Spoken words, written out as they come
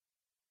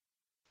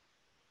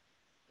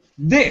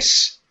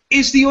This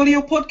is the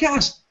audio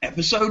podcast,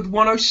 episode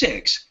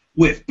 106,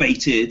 with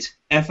Baited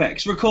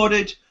FX,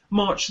 recorded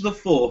March the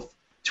 4th,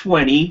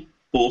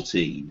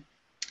 2014.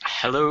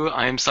 Hello,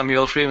 I'm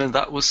Samuel Freeman.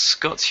 That was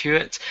Scott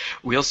Hewitt.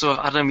 We also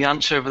have Adam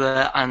Yanch over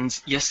there, and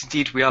yes,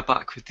 indeed, we are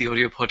back with the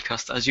audio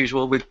podcast as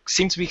usual. We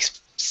seem to be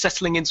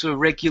settling into a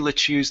regular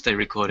Tuesday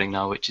recording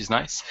now, which is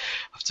nice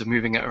after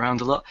moving it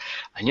around a lot.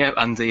 And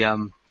I'm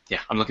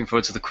looking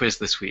forward to the quiz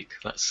this week.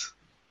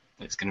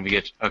 It's going to be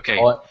good. Okay.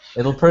 Well,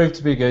 it'll prove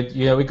to be good.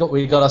 Yeah, we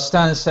got our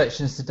standard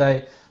sections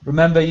today.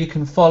 Remember, you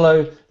can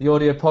follow the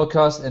audio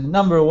podcast in a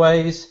number of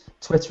ways: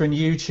 Twitter and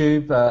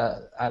YouTube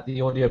at the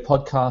audio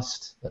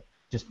podcast.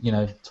 Just,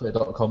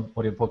 twitter.com,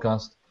 audio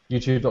podcast,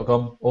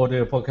 youtube.com,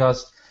 audio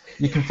podcast.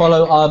 You can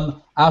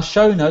follow our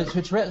show notes,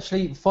 which we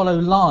actually follow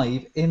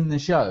live in the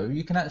show.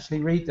 You can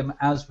actually read them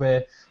as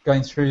we're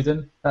going through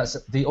them. That's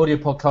the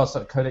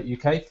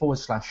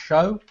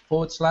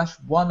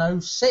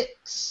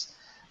audiopodcast.co.uk/106.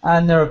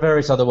 And there are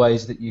various other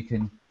ways that you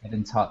can get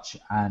in touch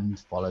and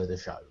follow the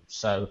show.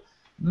 So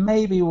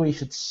maybe we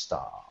should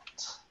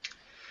start.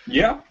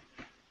 Yeah.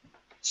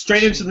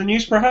 Straight into the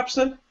news, perhaps,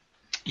 then?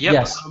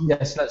 Yep.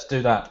 Yes, let's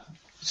do that.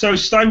 So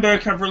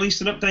Steinberg have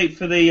released an update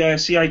for the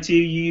CIT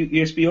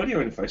USB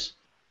audio interface.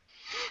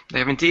 They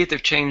have indeed.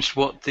 They've changed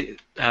what the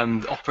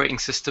operating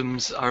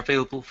systems are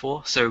available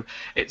for. So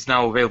it's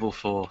now available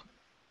for,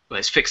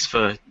 it's fixed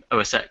for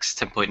OS X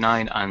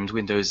 10.9 and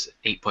Windows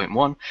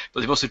 8.1,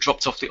 but they've also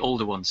dropped off the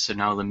older ones. So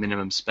now the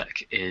minimum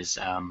spec is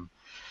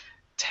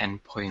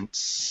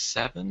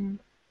 10.7.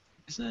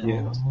 Is it?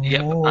 Yeah.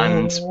 Yep,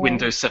 and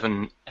Windows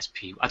 7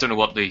 SP. I don't know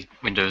what the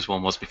Windows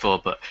one was before,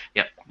 but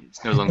yeah,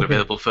 it's no longer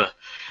available for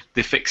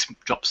the fix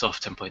drops off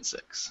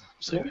 10.6.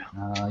 So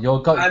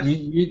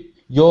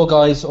your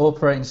guys'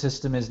 operating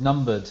system is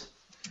numbered.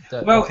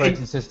 The Well,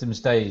 operating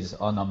system's days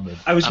are numbered.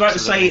 I was about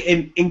Absolutely. to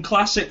say, in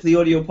classic the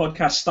audio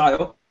podcast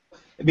style,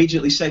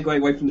 immediately segue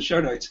away from the show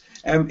notes.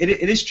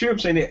 It is true. I'm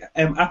saying it.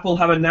 Apple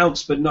have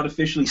announced, but not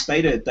officially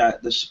stated,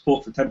 that the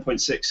support for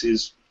 10.6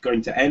 is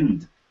going to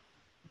end,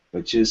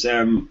 which is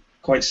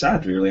quite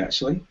sad, really.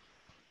 Actually,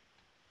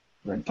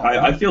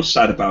 I feel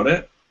sad about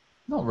it.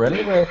 Not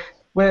really.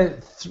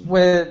 We're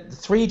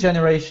 3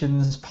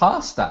 generations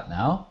past that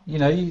now.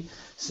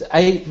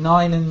 8,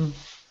 9, and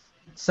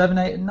 7,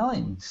 8, and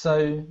 9.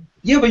 So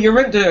Yeah, but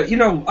you're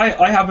into.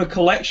 I have a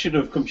collection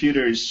of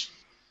computers.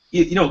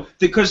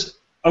 Because.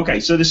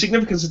 Okay, so the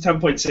significance of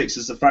 10.6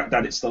 is the fact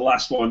that it's the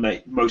last one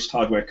that most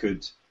hardware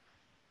could,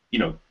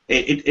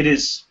 it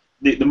is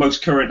the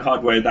most current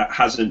hardware that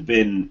hasn't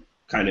been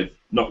kind of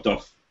knocked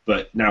off,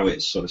 but now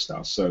it's sort of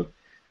stuff. So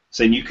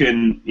you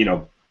can,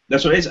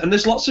 that's what it is. And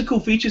there's lots of cool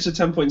features of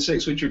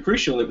 10.6 which are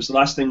crucial. It was the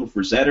last thing with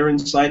Rosetta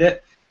inside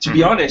it. To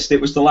be honest, it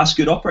was the last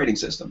good operating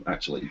system,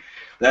 actually,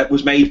 that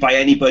was made by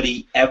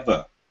anybody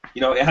ever.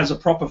 It has a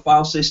proper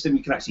file system.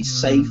 You can actually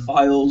save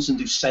files and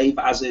do save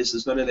as is.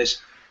 There's none of this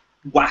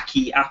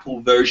wacky Apple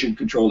version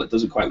control that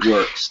doesn't quite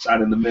work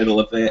sat in the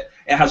middle of it.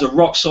 It has a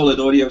rock-solid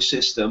audio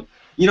system.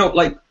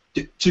 To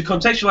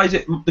contextualize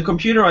it, the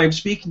computer I am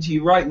speaking to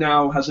you right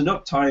now has an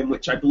uptime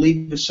which I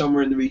believe is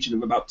somewhere in the region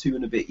of about 2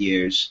 and a bit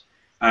years.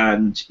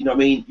 And,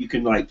 you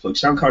can, plug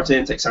sound cards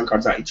in, take sound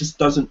cards out. It just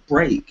doesn't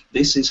break.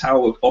 This is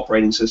how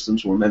operating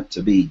systems were meant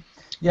to be.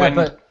 yeah,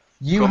 but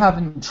you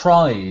haven't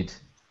tried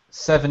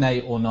 7,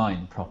 8, or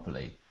 9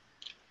 properly.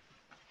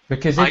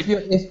 Because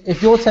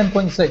if your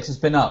 10.6 has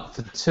been up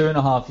for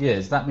 2.5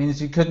 years, that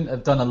means you couldn't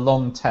have done a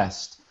long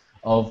test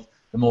of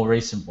the more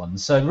recent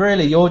ones. So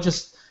really,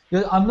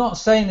 I'm not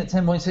saying that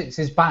 10.6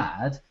 is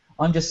bad.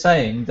 I'm just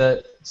saying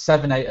that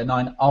 7, 8, and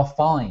 9 are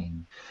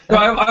fine. No,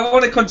 I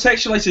want to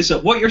contextualize this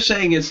up. What you're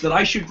saying is that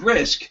I should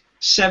risk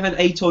 7,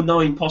 8, or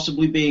 9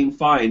 possibly being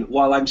fine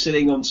while I'm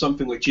sitting on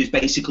something which is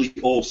basically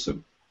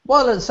awesome.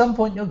 Well, at some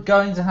point you're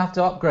going to have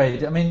to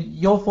upgrade. I mean,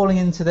 you're falling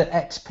into the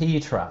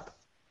XP trap.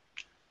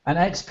 And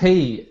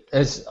XP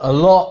is a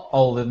lot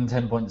older than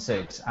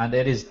 10.6, and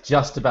it is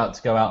just about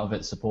to go out of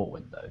its support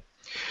window.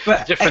 But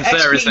The difference XP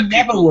there is that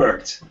never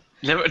worked.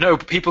 No,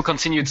 people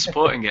continued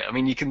supporting it. I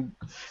mean, you can,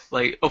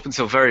 up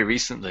until very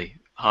recently,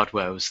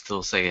 hardware was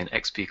still saying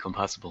XP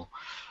compatible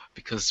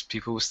because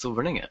people were still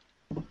running it.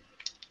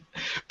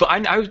 But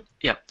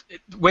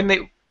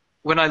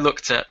when I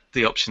looked at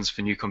the options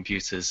for new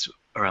computers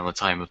around the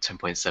time of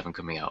 10.7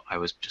 coming out, I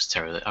was just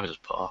terrible. I was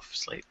just put off.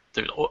 It's like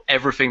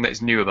everything that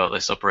is new about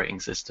this operating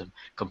system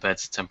compared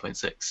to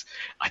 10.6,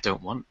 I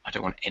don't want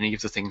any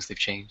of the things they've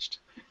changed.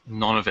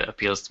 None of it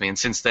appeals to me. And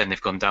since then,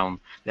 they've gone down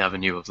the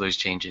avenue of those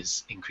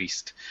changes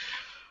increased.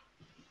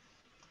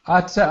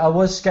 I'd say I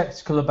was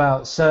skeptical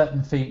about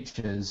certain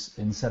features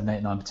in 7,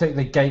 8, 9,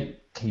 particularly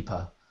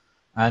Gatekeeper,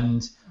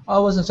 and I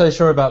wasn't so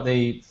sure about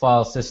the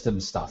file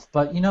system stuff.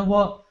 But you know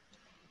what?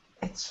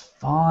 It's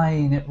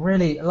fine. It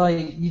really,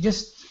 you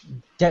just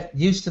get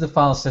used to the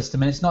file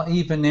system, and it's not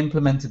even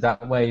implemented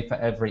that way for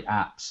every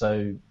app.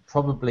 So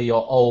probably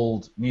your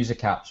old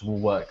music apps will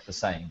work the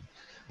same.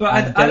 But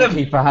And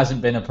Gatekeeper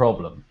hasn't been a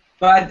problem.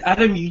 But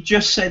Adam, you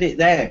just said it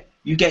there.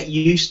 you get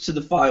used to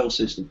the file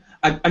system.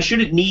 I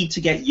shouldn't need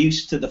to get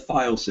used to the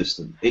file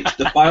system.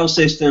 The file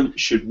system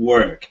should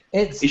work.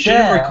 It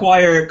shouldn't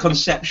require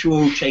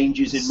conceptual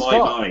changes in my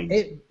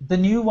mind. The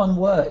new one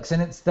works,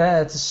 and it's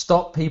there to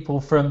stop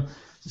people from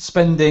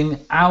spending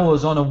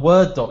hours on a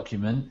Word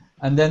document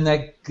and then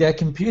their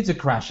computer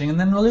crashing and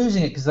then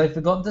losing it because they've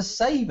forgotten to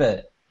save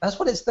it. That's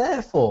what it's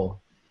there for.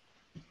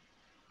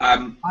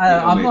 I'm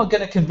not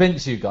going to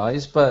convince you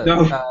guys, but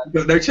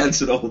no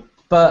chance at all.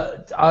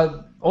 But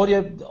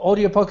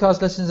audio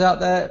podcast listeners out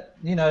there,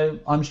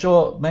 I'm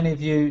sure many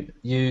of you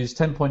use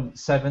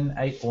 10.7,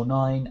 8, or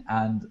 9,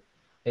 and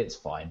it's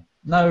fine.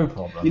 No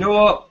problem. You know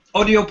what?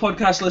 Audio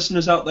podcast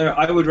listeners out there,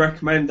 I would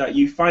recommend that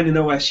you find an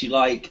OS you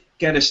like,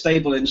 get a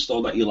stable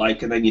install that you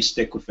like, and then you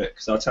stick with it.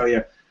 Because I'll tell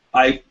you,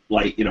 I've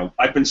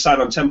been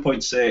sat on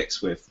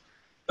 10.6 with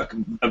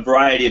a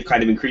variety of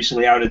kind of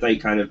increasingly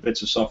out-of-date kind of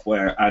bits of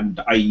software,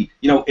 and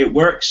it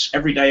works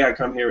every day. I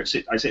come here,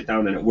 I sit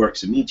down, and it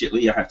works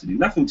immediately. I have to do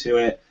nothing to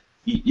it.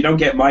 You don't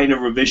get minor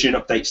revision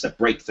updates that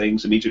break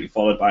things immediately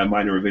followed by a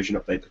minor revision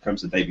update that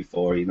comes the day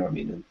before. You know what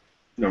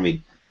I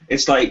mean?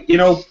 It's like,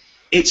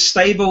 it's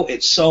stable,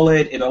 it's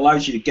solid, it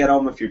allows you to get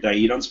on with your day.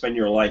 You don't spend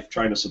your life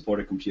trying to support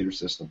a computer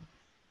system.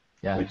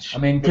 Yeah, which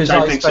because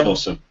I think is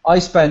awesome. I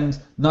spend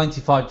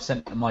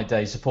 95% of my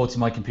day supporting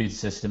my computer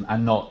system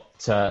and not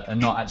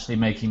actually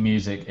making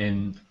music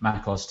in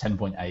macOS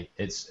 10.8.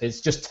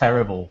 It's just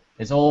terrible.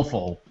 It's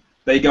awful.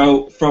 They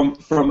go from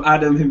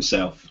Adam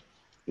himself.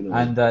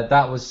 And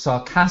that was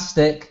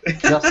sarcastic,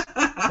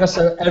 just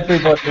so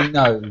everybody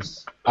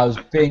knows. I was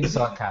being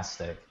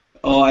sarcastic.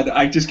 Oh,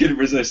 I just couldn't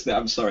resist it.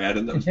 I'm sorry,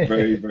 Adam. That was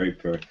very, very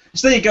poor.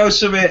 So there you go.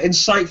 Some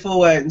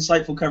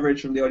insightful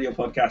coverage from the audio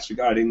podcast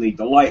regarding the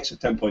delights of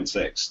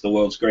 10.6, the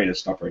world's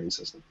greatest operating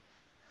system.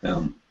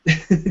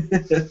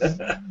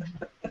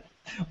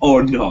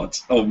 Or not.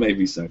 Or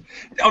maybe so.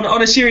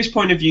 On a serious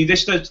point of view,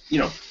 this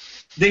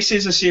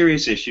is a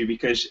serious issue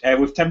because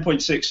with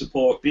 10.6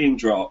 support being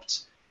dropped,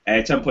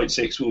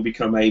 10.6 will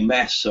become a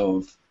mess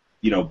of,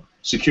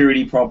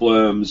 security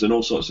problems and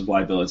all sorts of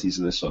liabilities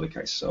in this sort of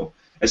case. So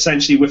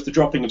essentially, with the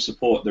dropping of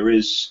support, there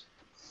is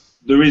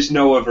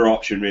no other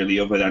option really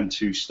other than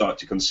to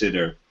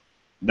consider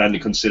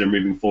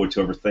moving forward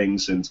to other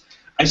things. And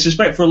I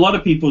suspect for a lot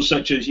of people,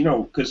 such as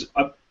because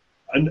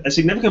a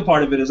significant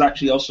part of it is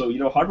actually also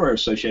hardware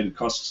associated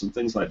costs and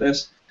things like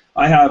this.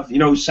 I have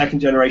second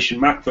generation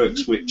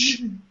MacBooks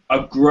which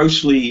are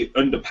grossly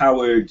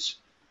underpowered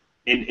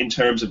in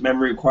terms of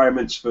memory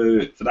requirements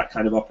for that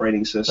kind of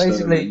operating system.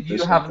 Basically,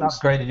 you haven't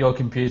upgraded your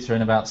computer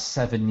in about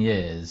 7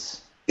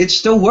 years. It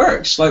still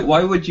works. Like,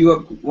 why would you?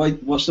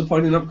 What's the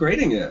point in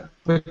upgrading it?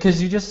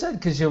 Because you just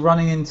said you're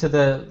running into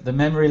the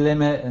memory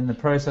limit and the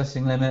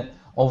processing limit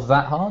of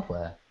that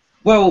hardware.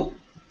 Well,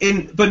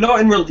 but not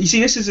in real. You see,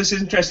 this is this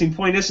interesting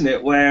point, isn't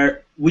it?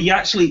 Where we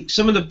actually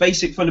some of the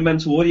basic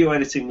fundamental audio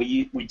editing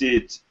we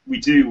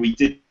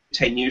did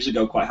 10 years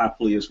ago quite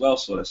happily as well,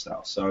 sort of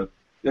style. So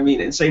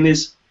it's saying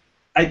is.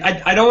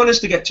 I don't want us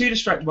to get too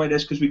distracted by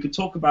this because we could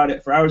talk about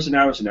it for hours and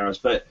hours and hours,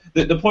 but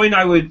the point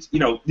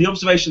the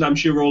observation I'm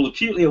sure we're all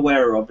acutely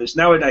aware of is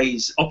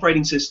nowadays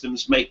operating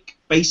systems make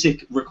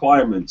basic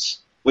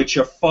requirements which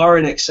are far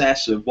in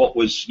excess of what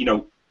was,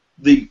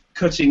 the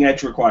cutting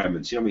edge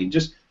requirements.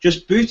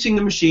 Just booting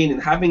the machine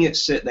and having it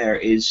sit there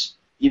is,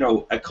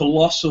 a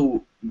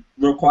colossal,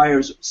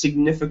 requires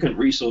significant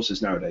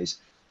resources nowadays.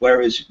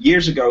 Whereas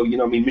years ago,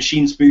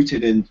 machines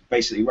booted and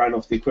basically ran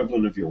off the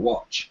equivalent of your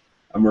watch.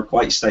 And we're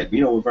quite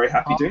stable. We're very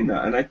happy doing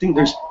that. And I think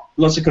there's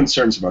lots of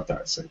concerns about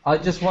that. So. I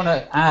just want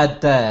to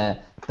add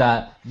there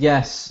that,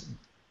 yes,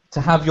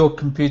 to have your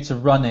computer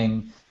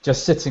running,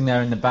 just sitting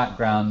there in the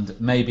background,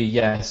 maybe,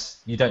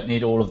 yes, you don't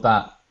need all of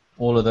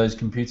those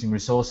computing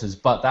resources,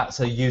 but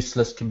that's a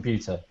useless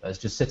computer that's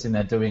just sitting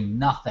there doing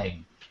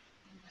nothing.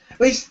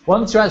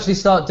 Once you actually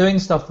start doing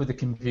stuff with the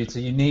computer,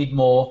 you need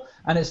more,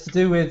 and it's to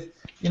do with,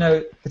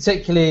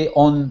 particularly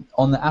on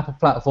the Apple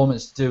platform,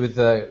 it's to do with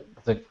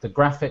the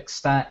graphics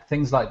stack,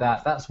 things like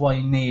that. That's why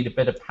you need a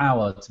bit of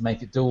power to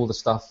make it do all the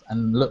stuff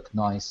and look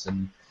nice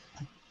and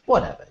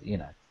whatever,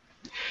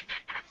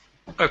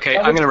 Okay,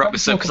 I'm going to wrap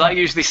this up because I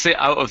usually sit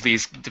out of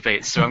these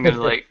debates, so I'm going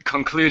to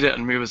conclude it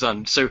and move us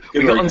on. So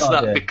we got onto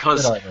that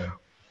because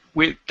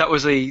that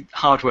was a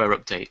hardware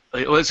update.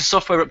 Well, it's a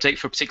software update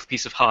for a particular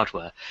piece of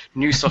hardware.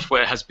 New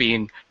software has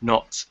been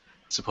not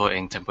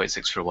supporting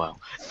 10.6 for a while.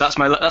 That's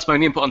my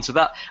only input onto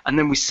that, and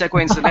then we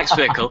segue into the next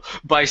vehicle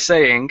by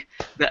saying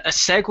that a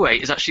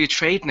Segway is actually a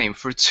trade name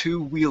for a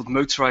two-wheeled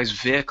motorized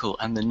vehicle,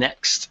 and the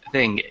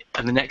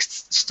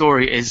next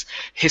story is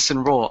Hiss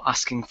and Roar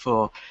asking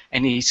for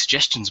any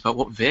suggestions about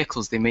what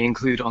vehicles they may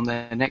include on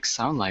their next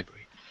sound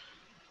library.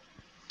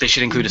 They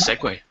should include a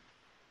Segway.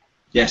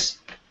 Yes,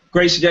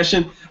 great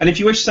suggestion. And if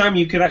you wish, Sam,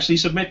 you could actually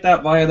submit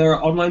that via their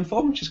online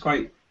form, which is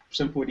quite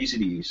simple and easy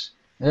to use.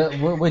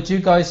 Would you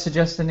guys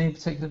suggest any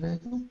particular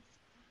vehicle?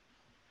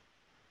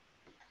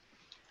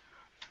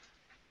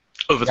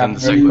 Other than the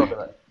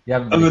Segway.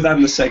 Other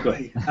than the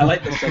Segway. I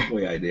like the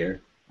Segway idea.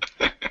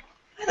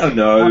 I don't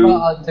How know.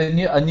 about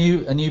a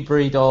new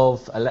breed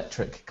of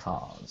electric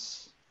cars?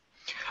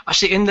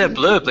 Actually, in their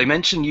blurb, they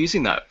mentioned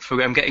using that for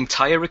getting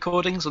tyre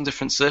recordings on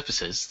different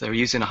surfaces. They're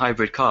using a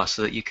hybrid car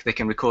so that they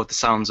can record the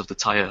sounds of the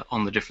tyre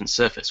on the different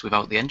surface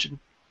without the engine.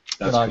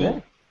 That's Good cool.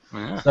 idea.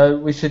 Yeah. So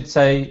we should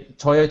say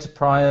Toyota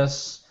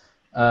Prius,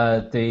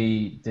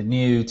 the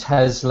new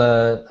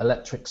Tesla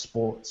electric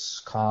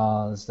sports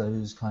cars,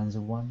 those kinds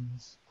of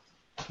ones.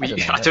 I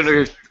don't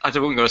know. I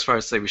don't go as far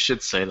as to say we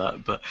should say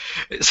that, but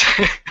it's.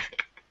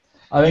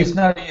 I mean, it's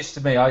no use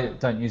to me. I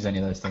don't use any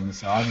of those things,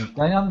 so I'm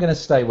going to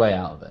stay way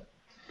out of it.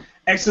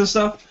 Excellent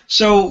stuff.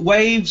 So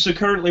Waves are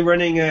currently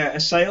running a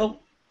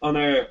sale on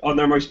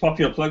their most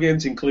popular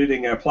plugins,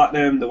 including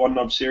Platinum, the One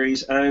Knob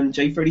series, and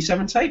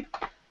J37 tape.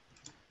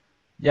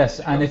 Yes,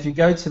 and if you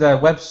go to their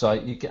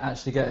website, you can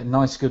actually get a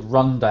nice, good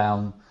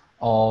rundown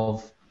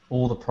of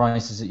all the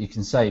prices that you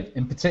can save.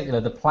 In particular,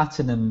 the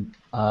Platinum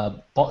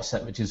box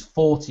set, which is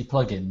 40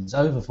 plugins,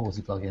 over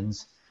 40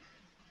 plugins,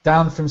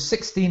 down from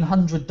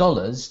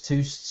 $1,600 to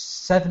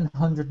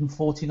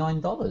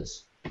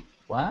 $749.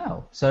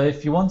 Wow. So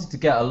if you wanted to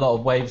get a lot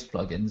of Waves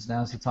plugins,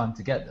 now's the time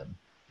to get them.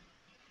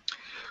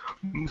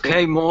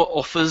 Okay, more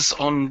offers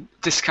on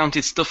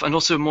discounted stuff and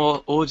also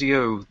more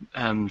audio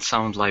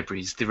sound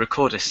libraries. The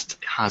Recordist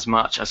has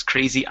March as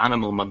Crazy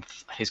Animal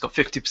Month. He's got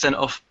 50%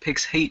 off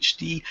Pigs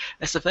HD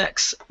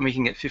SFX,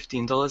 making it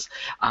 $15,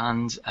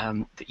 and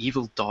the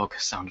Evil Dog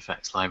sound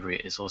effects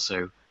library is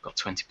also got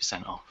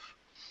 20% off.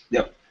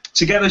 Yep.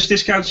 To get those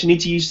discounts, you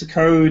need to use the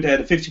code, the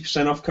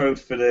 50% off code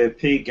for the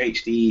Pigs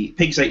HD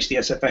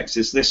SFX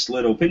is this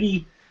little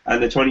piggy,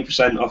 and the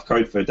 20% off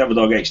code for Devil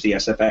Dog HD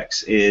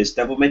SFX is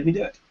Devil Made Me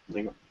Do It.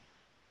 There you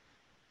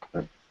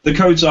go. The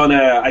codes on,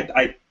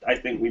 I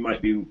think we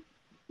might be,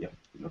 yeah.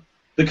 You know.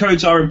 The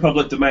codes are in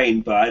public domain,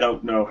 but I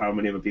don't know how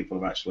many other people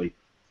have actually,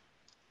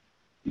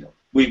 you know,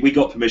 we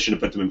got permission to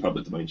put them in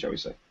public domain, shall we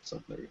say?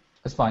 So there you go.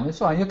 It's fine. It's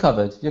fine. You're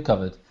covered. You're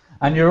covered.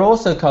 And you're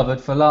also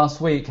covered for last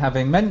week,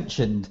 having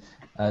mentioned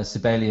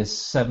Sibelius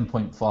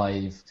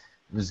 7.5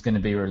 was going to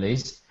be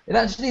released. It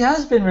actually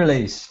has been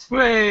released.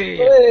 Hooray!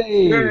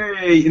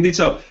 Hooray! Indeed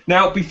so.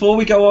 Now, before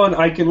we go on,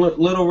 I can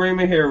little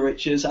rumor here,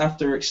 which is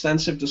after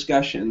extensive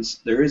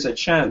discussions, there is a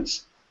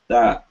chance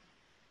that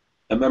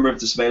a member of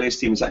the Sibelius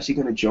team is actually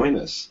going to join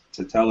us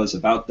to tell us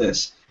about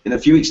this in a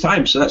few weeks'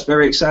 time. So that's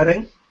very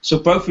exciting. So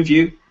both of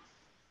you,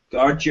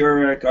 guard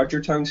your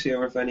tongues here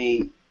with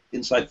any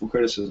insightful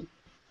criticism.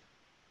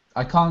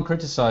 I can't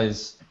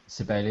criticize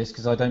Sibelius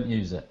because I don't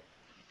use it.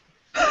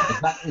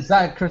 Is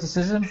that a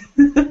criticism?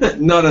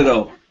 Not at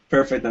all.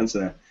 Perfect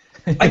answer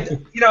there.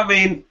 You know what I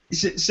mean?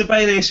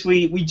 Sibelius,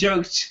 we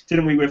joked,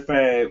 didn't we, with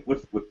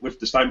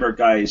the Steinberg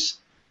guys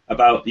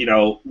about, you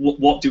know,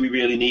 what do we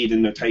really need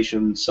in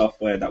notation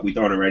software that we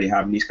don't already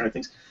have and these kind of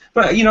things.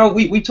 But, you know,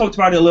 we talked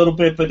about it a little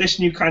bit, but this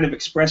new kind of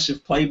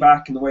expressive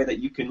playback and the way that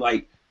you can,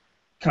 like,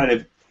 kind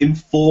of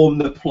inform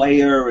the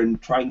player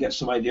and try and get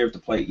some idea of the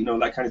play, you know,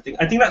 that kind of thing.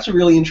 I think that's a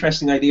really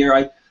interesting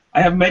idea.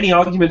 I have many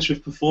arguments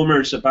with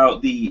performers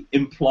about the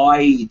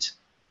implied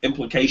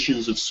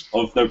implications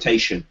of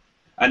notation,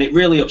 and it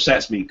really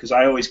upsets me because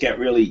I always get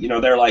really, you know,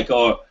 they're like,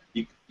 oh,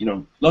 you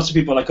know, lots of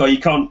people are like, oh,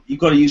 you've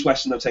got to use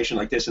Western notation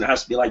like this, and it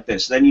has to be like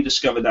this. Then you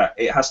discover that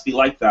it has to be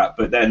like that,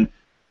 but then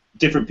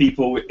different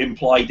people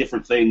imply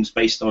different things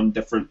based on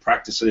different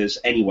practices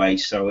anyway,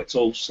 so it's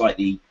all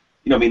slightly,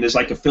 you know, I mean, there's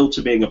like a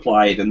filter being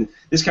applied and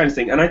this kind of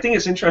thing. And I think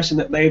it's interesting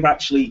that they've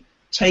actually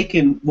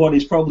taken what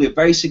is probably a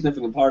very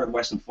significant part of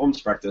Western performance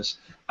practice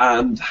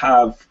and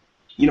have,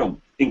 you know,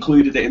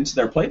 included it into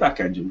their playback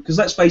engine. Because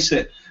let's face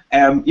it,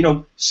 you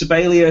know,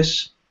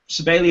 Sibelius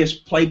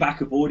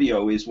playback of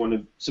audio is one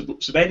of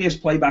Sibelius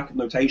playback of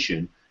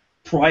notation.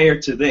 Prior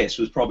to this,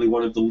 was probably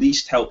one of the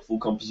least helpful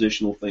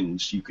compositional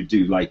things you could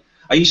do. Like,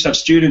 I used to have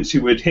students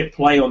who would hit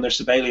play on their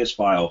Sibelius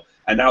file,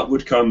 and out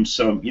would come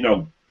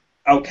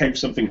out came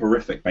something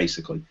horrific,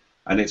 basically.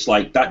 And it's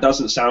like, that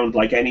doesn't sound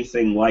like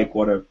anything like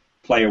what a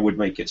player would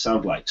make it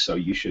sound like, so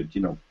you should,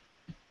 you know,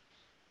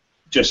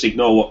 just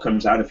ignore what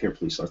comes out of here,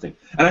 please, sort of thing.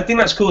 And I think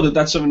that's cool that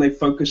that's something they've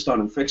focused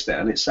on and fixed it,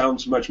 and it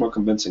sounds much more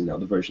convincing now,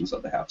 the versions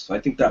that they have. So I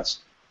think that's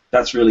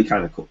really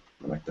kind of cool.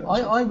 I like that.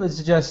 I would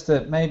suggest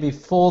that maybe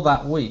for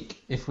that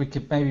week, if we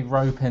could maybe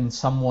rope in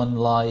someone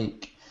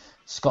like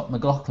Scott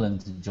McLaughlin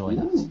to join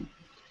us.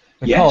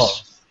 Because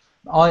yes.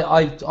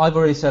 I've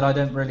already said I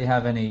don't really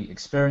have any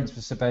experience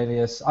with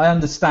Sibelius. I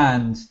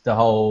understand the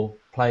whole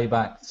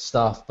playback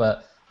stuff,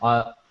 but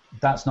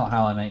that's not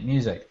how I make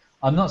music.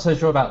 I'm not so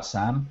sure about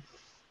Sam.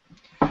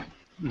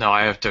 No,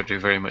 I don't do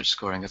very much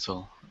scoring at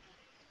all.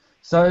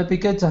 So it'd be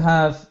good to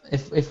have,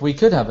 if we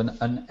could have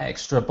an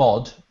extra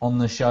bod on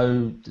the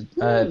show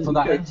for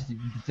that interview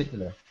in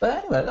particular.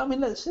 But anyway, I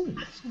mean, let's see.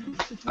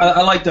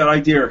 I like that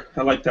idea.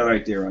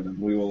 Adam.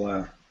 We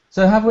will.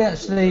 So have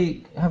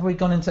we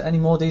gone into any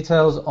more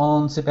details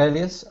on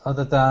Sibelius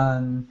other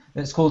than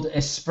it's called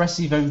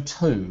Espressivo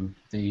 2,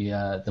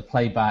 the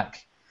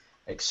playback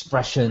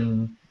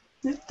expression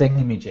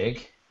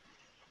thingamajig?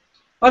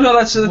 Oh no,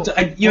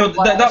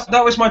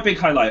 that was my big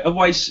highlight.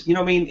 Otherwise,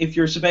 I mean, if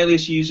you're a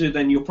Sibelius user,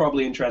 then you're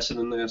probably interested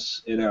in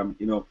this. It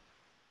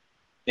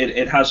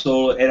has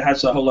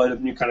a whole lot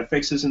of new kind of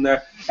fixes in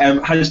there.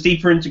 Has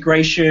deeper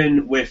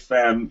integration with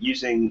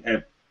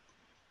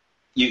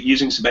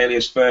using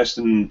Sibelius first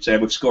and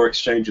with Score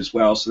Exchange as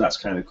well. So that's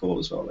kind of cool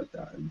as well, like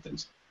that and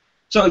things.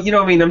 So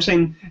I mean, I'm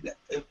saying,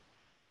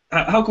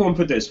 how can one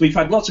put this? We've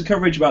had lots of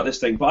coverage about this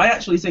thing, but I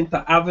actually think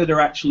that Avid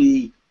are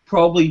actually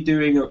probably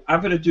doing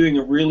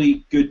a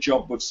really good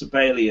job with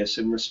Sibelius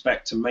in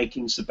respect to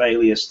making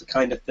Sibelius the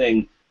kind of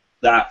thing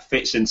that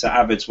fits into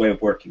Avid's way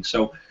of working.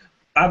 So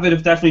Avid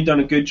have definitely done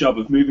a good job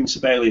of moving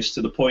Sibelius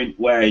to the point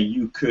where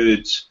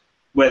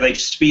they're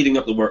speeding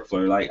up the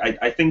workflow. Like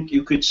I think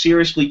you could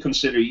seriously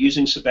consider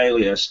using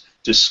Sibelius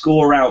to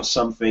score out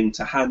something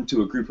to hand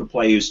to a group of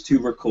players to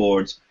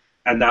record,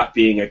 and that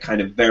being a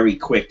kind of very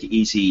quick,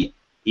 easy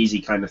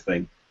kind of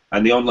thing.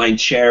 And the online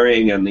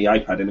sharing and the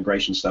iPad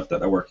integration stuff that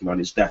they're working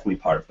on is definitely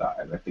part of that,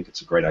 and I think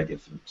it's a great idea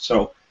for them.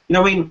 So,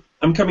 I mean,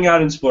 I'm coming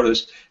out in support of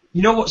this.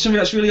 You know what? Something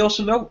that's really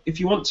awesome, though? If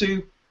you want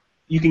to,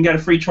 you can get a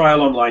free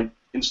trial online,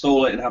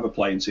 install it, and have a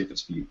play and see if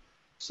it's for you.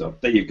 So,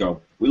 there you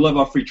go. We love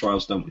our free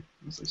trials, don't we?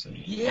 As they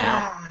say.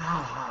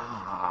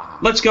 Yeah!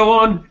 Let's go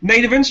on.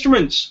 Native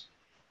Instruments.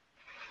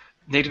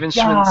 Native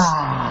Instruments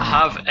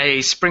have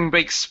a spring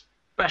break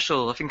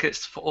special. I think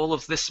it's for all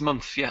of this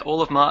month,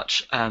 all of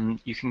March.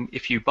 You can,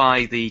 if you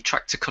buy the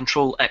Traktor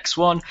Kontrol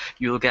X1,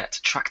 you'll get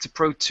Traktor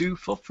Pro 2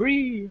 for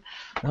free.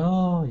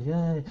 Oh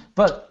yay!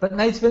 But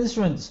Native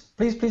Instruments,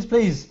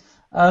 please,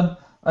 a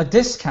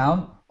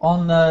discount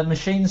on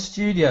Machine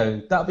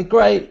Studio. That'd be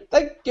great.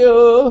 Thank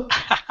you.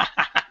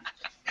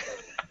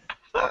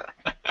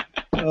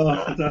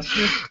 Oh,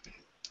 fantastic.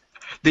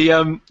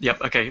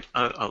 Okay.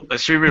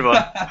 Let's move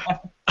on.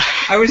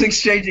 I was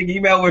exchanging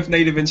email with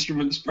Native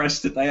Instruments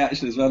Press today,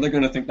 actually, as well. They're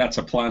going to think that's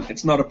a plan.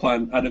 It's not a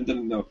plan. Adam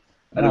didn't know.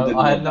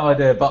 I had no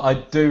idea, but I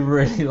do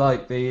really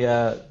like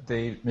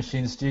the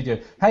Machine Studio.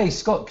 Hey,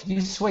 Scott, could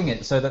you swing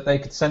it so that they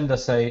could send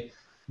us a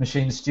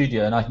Machine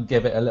Studio and I can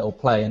give it a little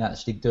play and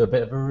actually do a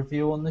bit of a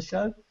review on the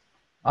show?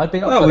 I'd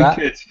be up for that.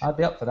 Could. I'd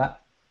be up for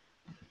that.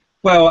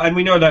 Well, and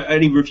we know that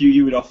any review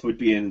you would offer would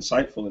be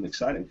insightful and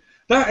exciting.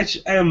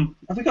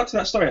 Have we got to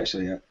that story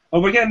actually yet? Oh,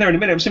 we're getting there in a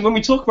minute. I'm saying when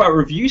we talk about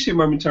reviews here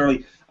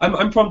momentarily,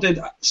 I'm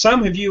prompted.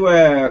 Sam, have you?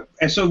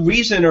 So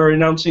Reason are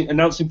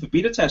announcing for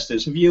beta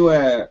testers. Have you?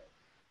 Have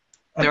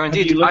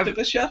you looked at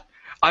this yet?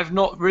 I've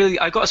not really.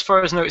 I got as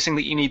far as noticing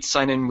that you need to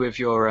sign in with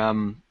your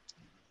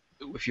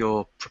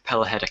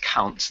Propellerhead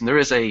account, and there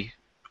is a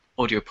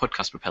audio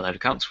podcast Propellerhead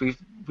account. We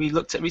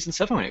looked at Reason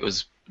 7 when it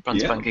was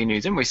brand spanking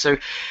new, didn't we? So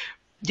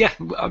yeah,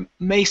 I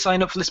may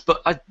sign up for this,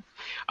 but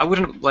I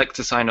wouldn't like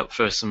to sign up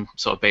for some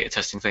sort of beta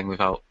testing thing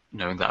without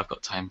knowing that I've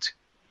got time to,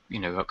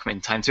 without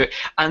committing time to it.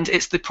 And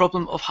it's the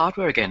problem of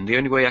hardware again. The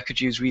only way I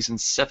could use Reason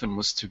 7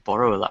 was to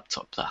borrow a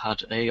laptop that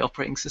had a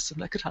operating system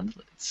that could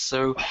handle it.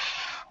 So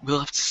we'll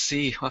have to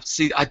see. I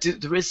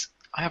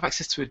have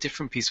access to a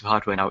different piece of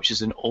hardware now, which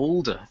is an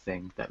older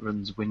thing that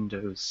runs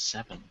Windows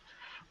 7,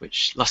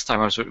 which last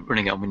time I was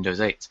running it on Windows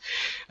 8.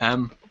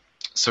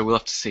 So we'll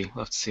have to see.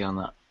 We'll have to see on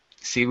that.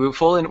 See, we're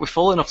falling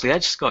off the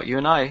edge, Scott. You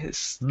and I.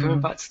 It's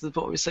going back to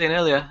what we were saying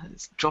earlier.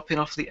 It's dropping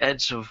off the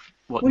edge of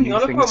what new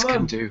things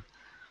can do.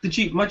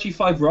 My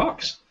G5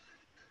 rocks.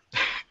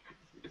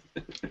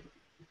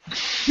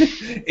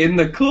 In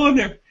the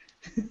corner.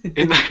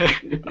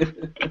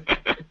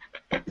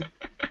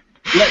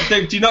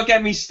 Do not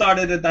get me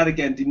started at that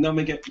again. Do not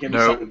get me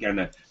started again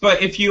now.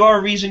 But if you are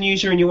a Reason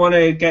user and you want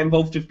to get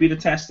involved with beta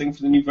testing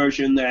for the new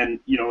version,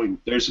 then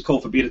there's a call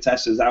for beta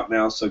testers out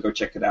now. So go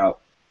check it out.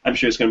 I'm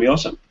sure it's going to be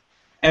awesome.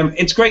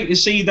 It's great to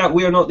see that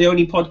we are not the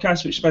only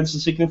podcast which spends a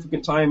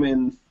significant time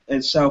in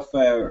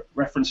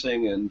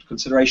self-referencing and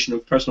consideration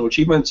of personal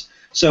achievements.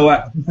 So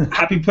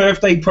happy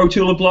birthday, Pro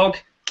Tooler Blog.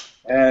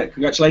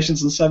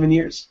 Congratulations on 7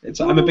 years.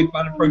 I'm a big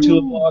fan of Pro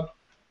Tooler Blog.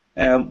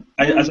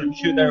 As I'm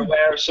sure they're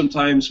aware,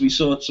 sometimes we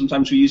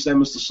use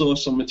them as the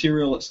source on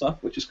material and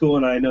stuff, which is cool,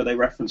 and I know they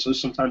reference us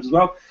sometimes as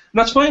well. And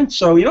that's fine.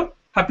 So,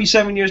 happy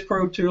 7 years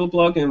Pro Tooler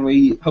Blog, and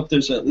we hope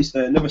there's at least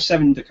another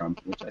 7 to come,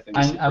 which I think.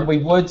 And we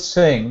would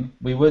sing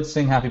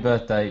Happy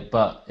Birthday,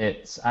 but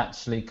it's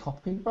actually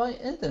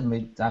copyrighted, and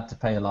we'd have to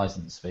pay a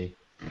license fee.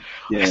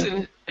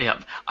 Yeah.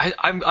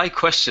 I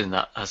question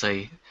that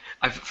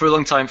for a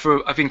long time.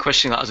 I've been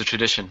questioning that as a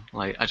tradition.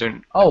 Like I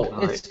don't. Oh,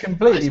 it's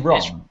completely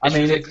wrong.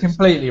 It's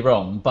completely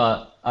wrong.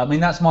 But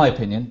that's my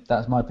opinion.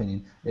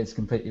 It's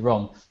completely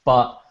wrong.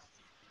 But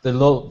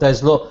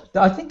there's law.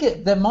 I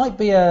think there might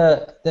be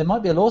a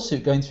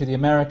lawsuit going through the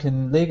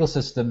American legal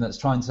system that's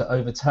trying to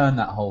overturn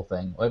that whole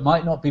thing. Or it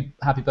might not be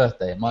Happy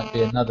Birthday. It might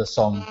be another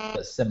song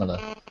that's similar.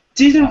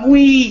 Didn't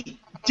we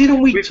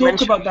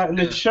talk about that in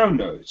the show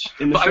notes?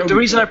 The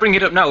reason I bring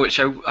it up now, which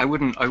I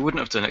wouldn't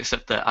have done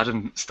except that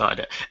Adam started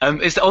it,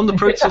 is that on the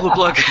Pro Tooler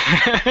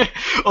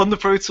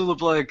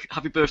blog,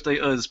 Happy Birthday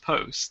Us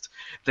post,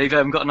 they've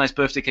got a nice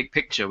birthday cake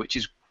picture which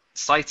is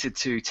cited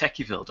to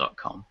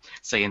Techieville.com,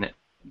 saying it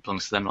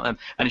belongs to them, not them.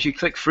 And if you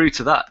click through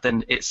to that,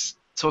 then it's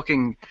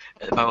talking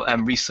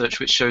about research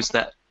which shows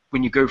that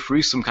when you go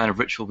through some kind of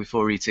ritual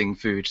before eating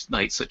food,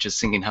 like such as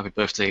singing happy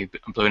birthday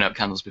and blowing out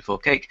candles before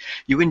cake,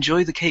 you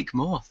enjoy the cake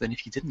more than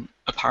if you didn't,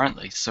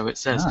 apparently. So it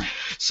says.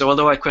 So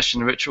although I question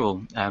the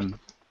ritual,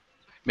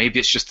 maybe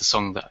it's just the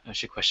song that I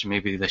should question.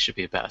 Maybe there should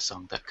be a better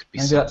song that could be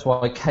Maybe that's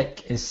why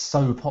cake is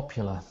so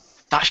popular.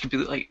 That should be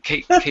like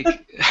cake.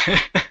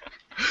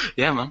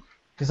 Yeah, man.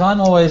 Because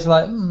I'm always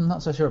like,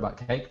 not so sure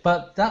about cake,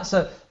 but that's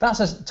a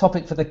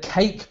topic for the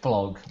Cake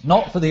blog,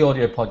 not for the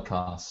audio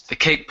podcast. The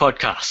Cake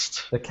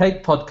podcast. The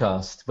Cake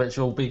podcast, which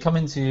will be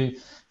coming to you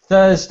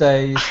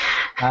Thursdays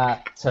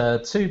at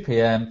 2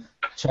 p.m,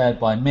 chaired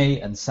by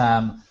me and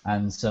Sam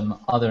and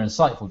some other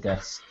insightful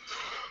guests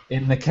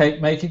in the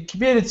cake making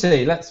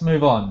community. Let's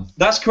move on.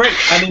 That's correct.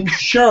 And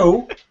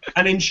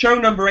in show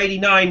number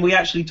 89, we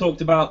actually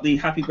talked about the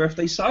Happy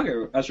Birthday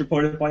saga, as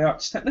reported by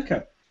Ars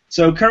Technica.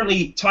 So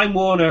currently, Time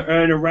Warner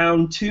earn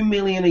around $2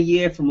 million a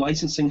year from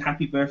licensing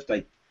Happy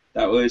Birthday.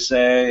 That was.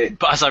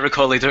 But as I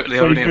recall, they only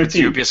have a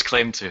dubious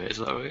claim to it. Is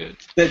that weird?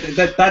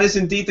 That is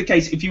indeed the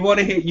case. If you want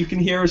to hear, you can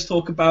hear us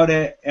talk about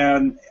it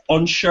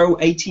on show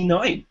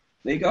 89.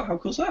 There you go. How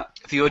cool is that?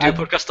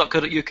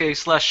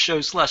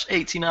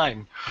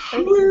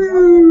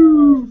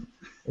 theaudiopodcast.co.uk/show/89.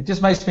 It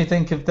just makes me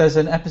think if there's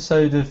an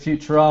episode of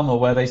Futurama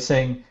where they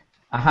sing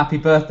a happy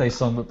birthday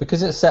song, but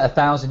because it's set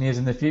 1,000 years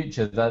in the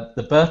future, that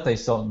the birthday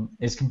song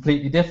is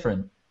completely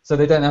different, so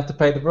they don't have to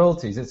pay the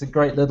royalties. It's a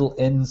great little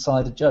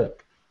insider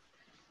joke.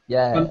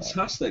 Yeah.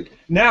 Fantastic.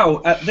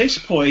 Now, at this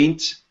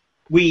point,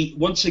 we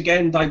once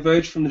again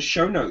diverge from the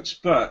show notes,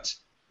 but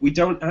we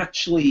don't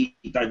actually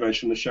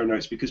diverge from the show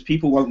notes because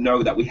people won't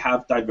know that we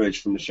have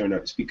diverged from the show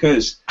notes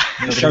because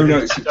the show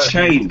notes have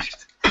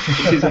changed,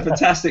 which is a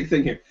fantastic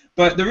thing here.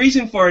 But the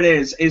reason for it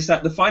is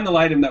that the final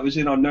item that was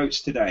in our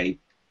notes today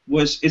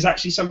is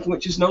actually something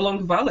which is no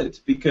longer valid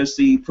because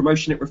the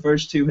promotion it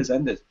refers to has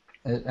ended.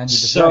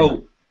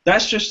 So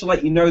that's just to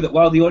let you know that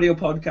while the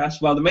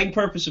main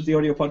purpose of the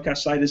audio podcast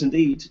site is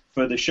indeed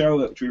for the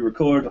show that we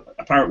record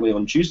apparently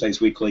on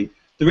Tuesdays weekly,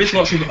 there is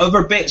lots of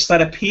other bits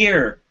that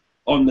appear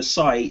on the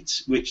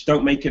site which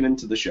don't make it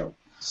into the show.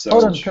 So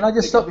hold on, can I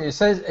just stop you?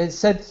 It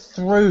said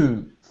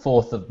through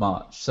 4th of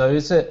March. So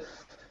does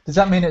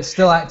that mean it's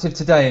still active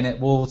today and it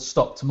will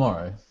stop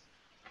tomorrow?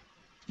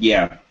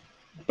 Yeah.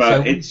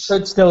 But we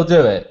could still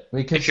do it.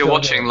 If you're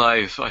watching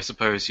live, I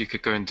suppose you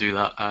could go and do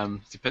that.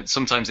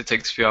 Sometimes it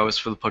takes a few hours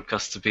for the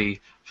podcast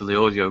for the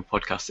audio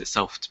podcast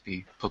itself to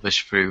be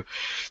published through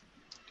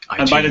iTunes.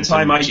 And by the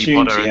time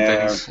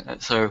iTunes,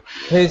 things. So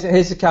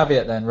here's the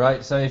caveat then,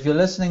 right? So if you're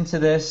listening to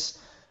this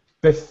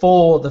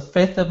before the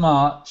 5th of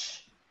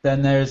March,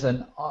 then there's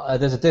a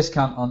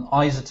discount on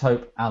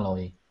Isotope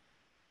Alloy.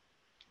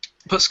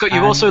 But Scott, you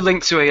also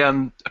linked to a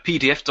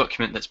PDF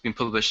document that's been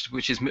published,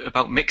 which is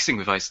about mixing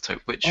with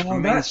Isotope, which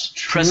remains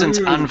present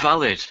and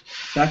valid.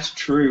 That's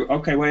true.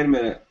 Okay, wait a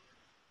minute.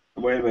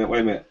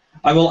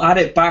 I will add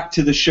it back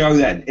to the show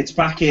then. It's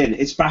back in.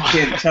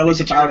 Tell us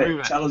about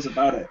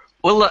it.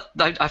 Well,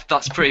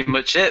 that's pretty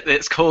much it.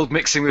 It's called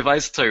Mixing with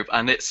Isotope,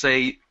 and it's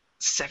a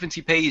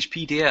 70-page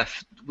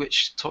PDF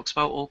which talks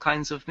about all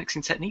kinds of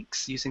mixing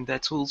techniques using their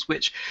tools,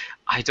 which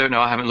I don't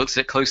know, I haven't looked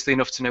at it closely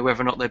enough to know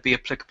whether or not they'd be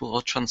applicable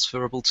or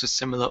transferable to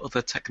similar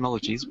other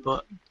technologies,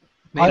 but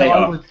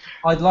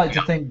I'd like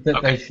to think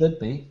that they should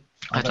be.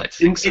 I'd like to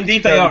think so.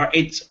 Indeed they are.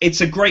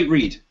 It's a great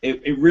read.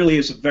 It really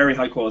is a very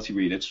high quality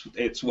read.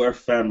 It's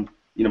worth it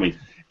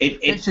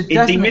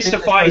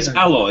demystifies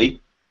Alloy.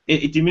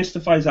 It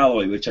demystifies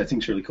Alloy, which I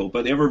think is really cool.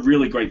 But the other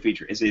really great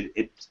feature is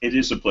it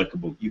is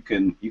applicable. You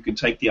can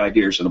take the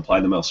ideas and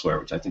apply them elsewhere,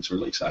 which I think is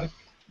really exciting.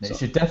 It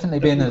should definitely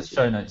be in the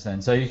show notes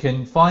then. So you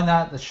can find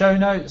that, the show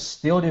notes,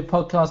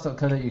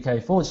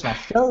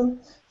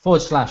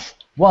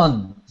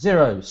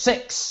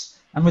 theaudiopodcast.co.uk/show/106.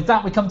 And with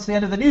that, we come to the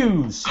end of the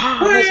news.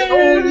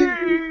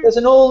 There's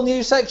an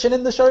all-new section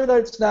in the show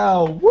notes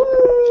now. Woo!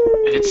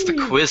 It's the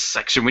quiz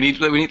section. We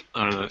need. Oh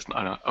no,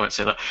 I won't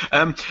say that.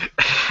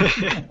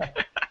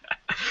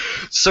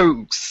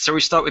 So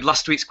we start with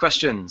last week's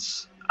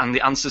questions and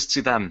the answers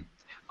to them.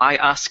 I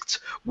asked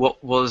when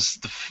was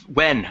the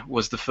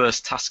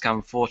first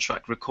Tascam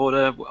 4-track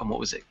recorder and what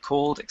was it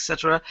called,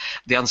 etc.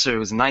 The answer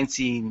was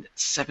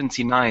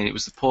 1979. It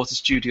was the Porter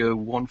Studio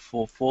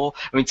 144.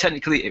 I mean,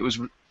 technically it was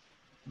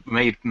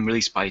made and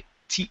released by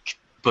Teak,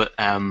 but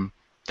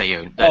they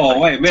own.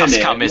 Wait a minute.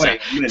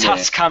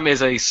 Tascam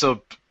is a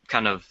sub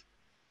kind of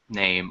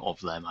name of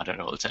them. I don't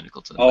know what the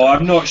technical term.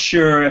 I'm not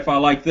sure if I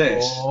like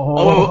this.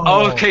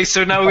 Okay.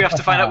 So now we have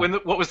to find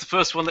out what was the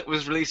first one that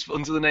was released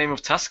under the name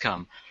of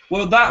Tascam.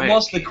 Well, that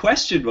was the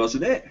question,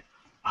 wasn't it?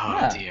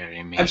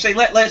 Dearie me. I'm saying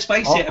let's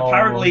face it.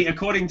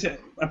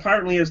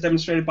 Apparently, as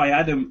demonstrated by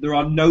Adam, there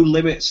are no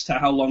limits to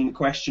how long the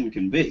question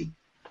can be.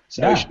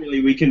 So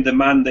surely we can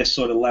demand this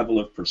sort of level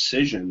of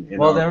precision.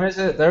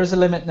 There is a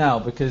limit now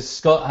because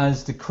Scott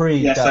has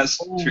decreed that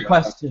all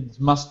questions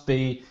must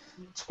be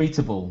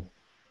tweetable.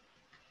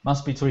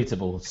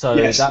 So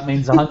that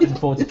means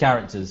 140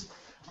 characters.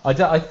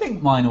 I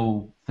think mine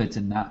will fit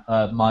in that.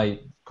 My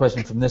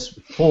question for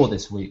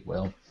this week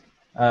will.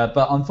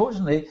 But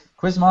unfortunately,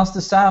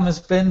 Quizmaster Sam has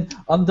been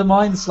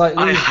undermined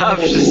slightly.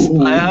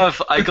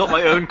 I got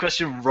my own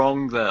question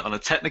wrong there on a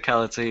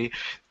technicality.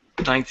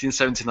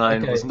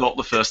 1979 was not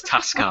the first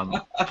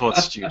Tascam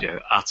Porta Studio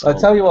at all. I'll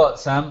tell you what,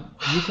 Sam,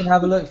 you can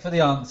have a look for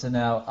the answer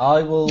now.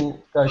 I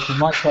will go to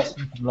my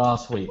question from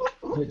last week,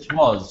 which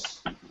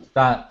was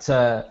that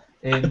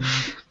in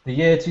the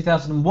year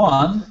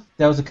 2001,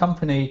 there was a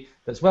company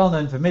that's well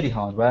known for MIDI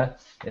hardware.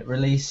 It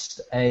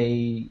released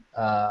a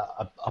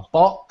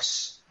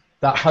box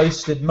that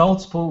hosted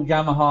multiple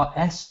Yamaha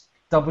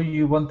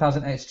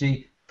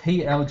SW1000XG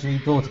PLG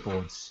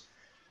daughterboards.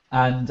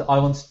 And I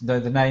wanted to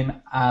know the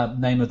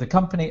name of the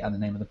company and the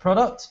name of the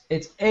product.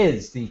 It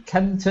is the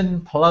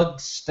Kenton Plug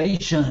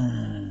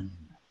Station.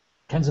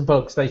 Kenton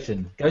Plug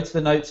Station. Go to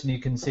the notes and you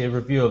can see a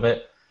review of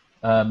it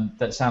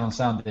that Sound on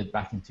Sound did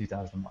back in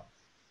 2001.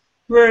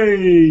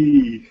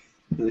 Hooray!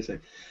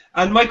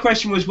 And my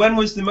question was, when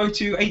was the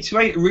Motu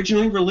 828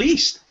 originally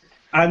released?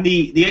 And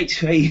the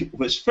 828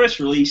 was first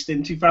released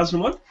in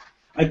 2001.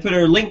 I put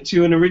a link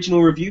to an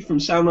original review from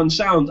Sound on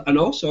Sound, and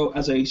also,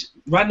 as a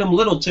random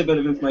little tidbit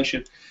of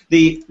information,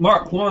 the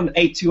Mark I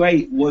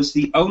 828 was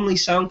the only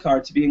sound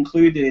card to be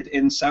included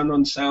in Sound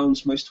on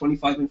Sound's most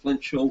 25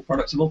 influential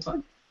products of all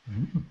time.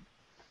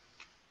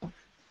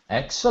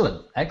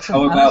 Excellent,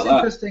 excellent. How about it's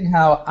interesting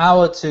how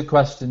our two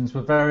questions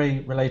were very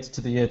related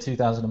to the year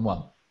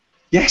 2001.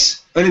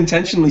 Yes,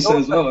 unintentionally so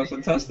as well. That's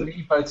fantastic.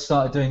 We both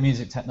started doing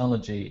music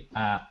technology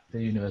at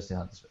the University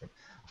of Huddersfield.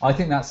 I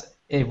think that's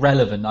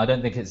irrelevant. I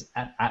don't think it's.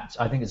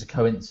 I think it's a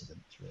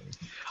coincidence, really.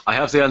 I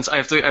have the answer. I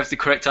have the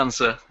correct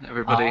answer,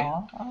 everybody.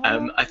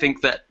 I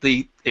think that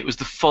it was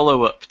the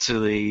follow-up to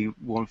the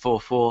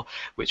 144,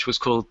 which was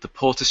called the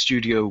Porta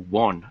Studio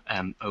 1,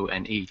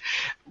 ONE,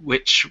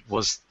 which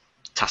was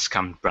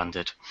Tascam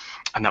branded,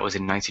 and that was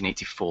in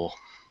 1984.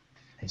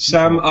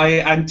 Sam,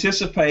 I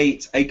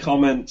anticipate a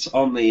comment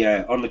on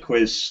the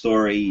quiz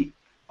story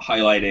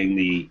highlighting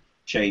the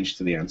change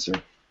to the answer.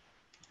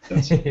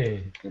 That's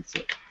it.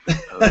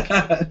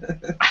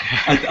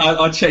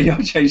 I'll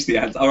change the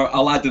answer.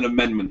 I'll add an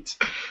amendment.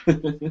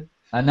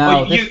 And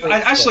now,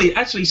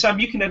 actually, Sam,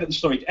 you can edit the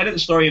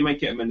story and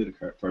make it amended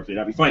perfectly.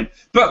 That'd be fine.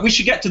 But we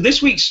should get to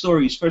this week's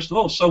stories first of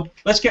all. So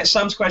let's get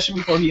Sam's question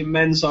before he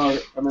amends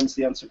the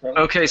answer.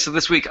 Correctly. Okay, so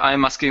this week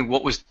I'm asking,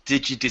 what was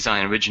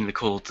DigiDesign originally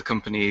called? The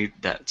company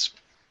that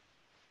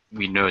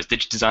we know as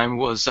DigiDesign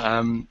was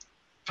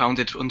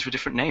founded under a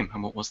different name,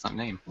 and what was that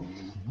name?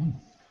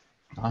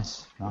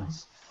 Nice.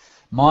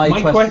 My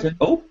question.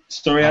 Oh,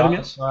 sorry, Adam.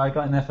 Yes. I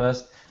got in there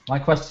first. My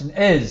question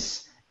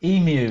is: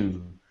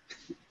 EMU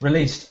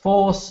released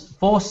four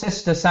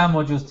sister sound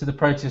modules to the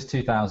Proteus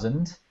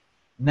 2000.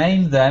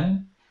 Name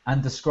them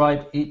and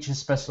describe each's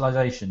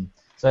specialization.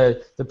 So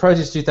the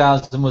Proteus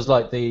 2000 was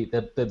like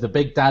the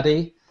big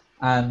daddy,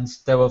 and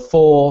there were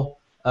four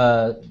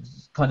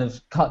kind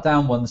of cut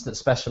down ones that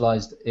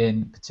specialized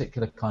in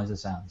particular kinds of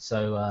sounds.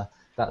 So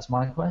that's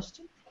my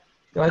question.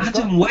 Go ahead,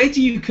 Adam, where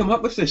do you come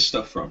up with this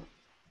stuff from?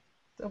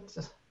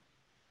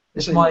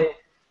 It's my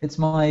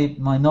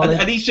knowledge.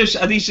 Are these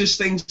just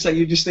things that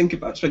you just think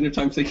about, spend your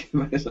time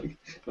thinking about?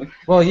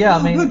 Well, yeah,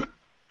 I mean,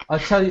 I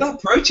tell you,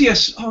 that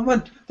Proteus. Oh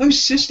man,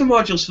 those system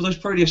modules for those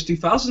Proteus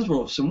 2000s were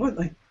awesome, weren't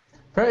they?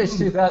 Proteus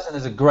 2000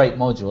 is a great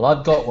module.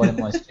 I've got one in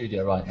my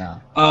studio right now.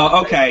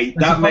 Okay,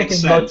 that makes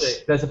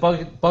sense. There's a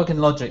bug in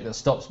Logic that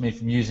stops me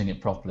from using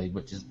it properly,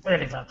 which is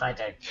really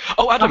frustrating.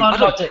 Oh, Adam,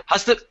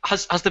 has there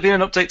been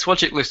an update to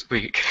Logic this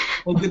week?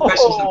 Well, good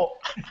question.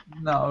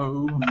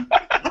 No.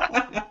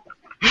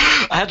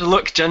 I had a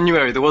look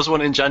January. There was one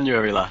in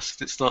January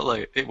last. It's not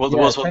like there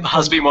was one. There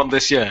has been one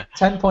this year.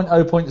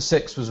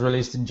 10.0.6 was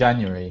released in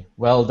January.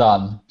 Well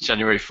done.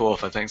 January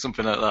 4th, I think,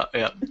 something like that.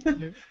 Yeah.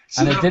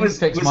 So and it didn't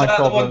fix my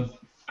problem.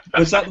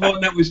 Was that the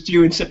one that was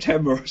due in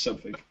September or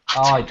something?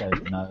 I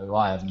don't know.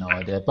 I have no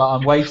idea. But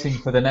I'm waiting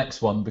for the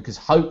next one because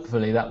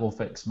hopefully that will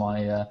fix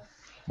my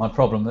my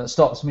problem that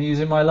stops me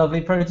using my lovely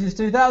Proteus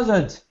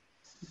 2000.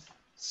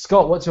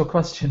 Scott, what's your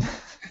question?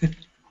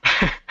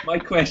 My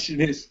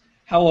question is,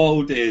 how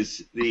old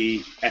is the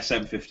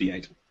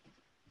SM58?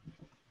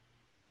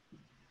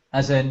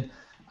 As in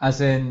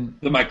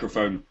the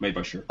microphone made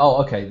by Shure.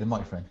 Oh, okay, the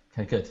microphone.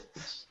 Okay, good.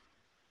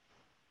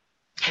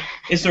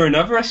 Is there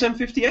another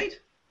SM58?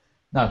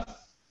 No.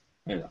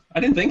 I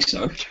didn't think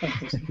so.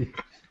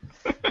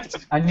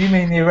 And you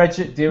mean the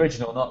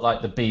original, not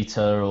like the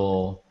beta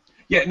or?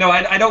 Yeah, no,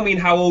 I don't mean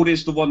how old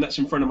is the one that's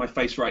in front of my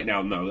face right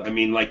now. No, I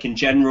mean like in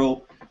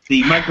general,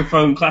 the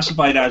microphone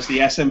classified as the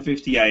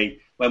SM58.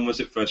 When was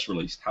it first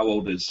released? How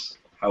old is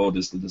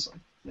the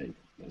design?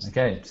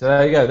 Okay, so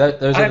there you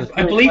go.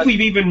 I believe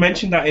we've even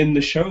mentioned that in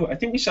the show. I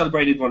think we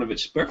celebrated one of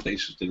its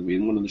birthdays, didn't we,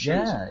 in one of the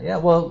shows? Yeah.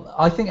 Well,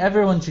 I think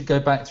everyone should go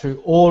back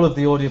through all of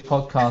the audio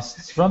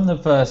podcasts from the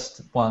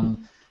first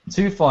one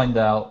to find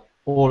out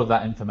all of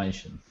that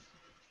information.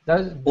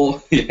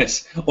 Or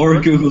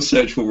a Google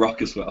search will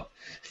rock as well.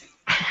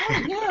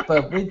 Yeah,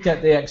 but we'd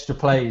get the extra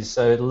plays,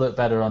 so it'll look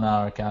better on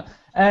our account.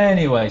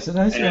 Anyway, so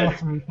those are all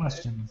 3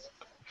 questions.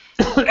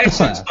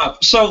 Excellent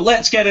stuff. So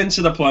let's get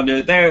into the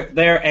plunder.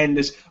 Their end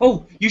is.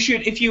 Oh, you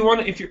should if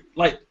you're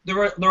like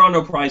there are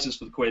no prizes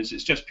for the quiz.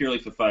 It's just purely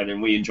for fun,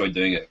 and we enjoy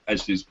doing it,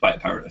 as is quite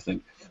apparent, I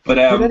think. But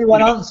did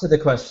anyone answer the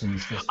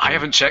questions? I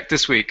haven't checked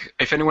this week.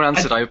 If anyone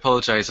answered, I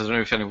apologise. I don't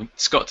know if anyone.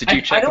 Scott, did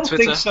you check I don't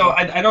Twitter? think so.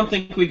 I don't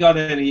think we got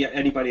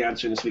anybody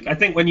answering this week. I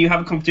think when you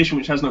have a competition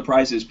which has no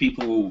prizes,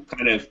 people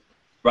kind of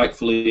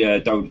rightfully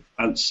don't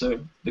answer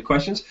the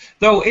questions.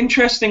 Though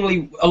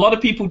interestingly, a lot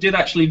of people did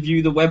actually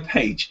view the web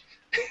page,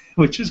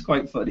 which is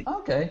quite funny.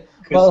 Okay.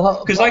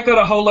 Because I got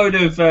a whole load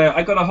of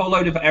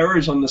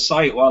errors on the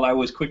site while I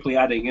was quickly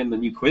adding in the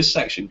new quiz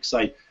section, because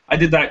I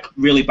did that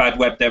really bad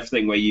web dev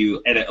thing where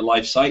you edit a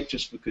live site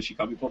just because you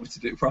can't be bothered to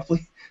do it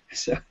properly.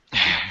 So.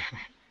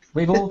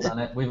 We've all done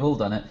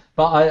it.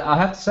 But I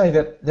have to say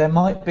that there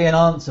might be an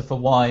answer for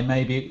why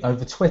maybe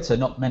over Twitter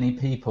not many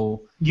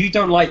people... You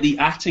don't like the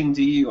atting,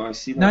 do you? I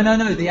see that.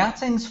 No. The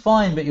atting's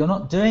fine, but you're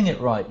not doing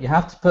it right. You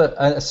have to put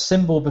a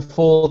symbol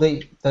before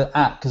the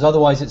at, because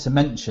otherwise it's a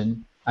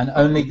mention, and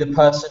only the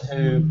person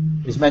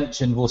who is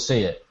mentioned will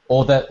see it,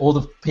 or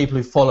the people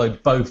who follow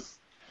both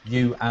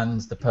you and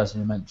the person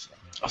who mentioned it.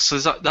 Oh, so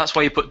that's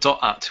why you put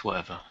 .at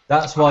whatever.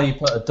 That's why you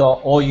put a dot,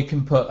 or you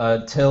can put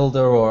a tilde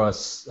or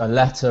a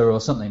letter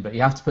or something, but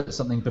you have to put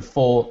something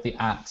before the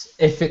at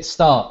if it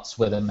starts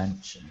with a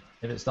mention.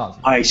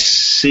 I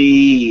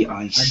see.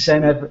 And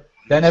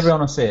then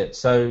everyone will see it.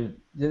 So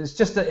it's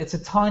just it's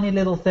a tiny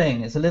little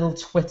thing. It's a little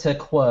Twitter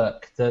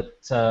quirk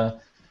that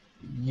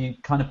you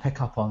kind of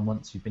pick up on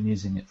once you've been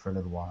using it for a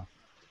little while.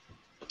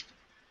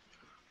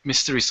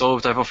 Mystery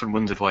solved. I've often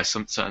wondered why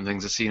some certain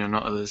things are seen and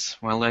not others.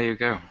 Well, there you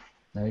go.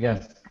 There you go.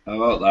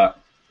 How about that?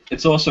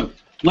 It's awesome.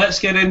 Let's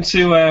get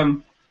into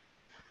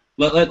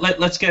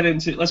let's get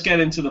into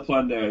the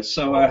plunder.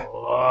 So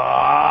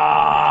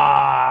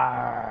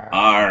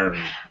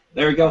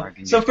there we go.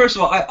 So first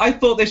of all, I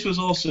thought this was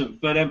awesome,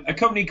 but a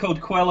company called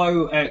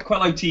Quello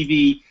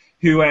TV,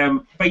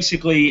 who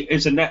basically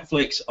is a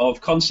Netflix of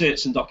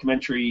concerts and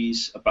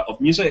documentaries of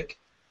music,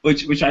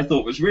 which I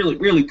thought was really,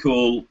 really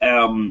cool.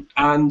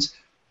 And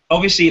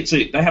obviously,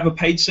 they have a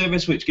paid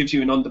service which gives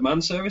you an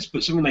on-demand service,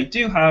 but something they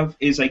do have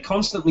is a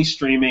constantly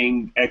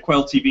streaming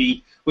Quell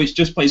TV, which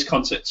just plays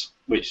concerts,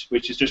 which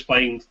is just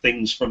playing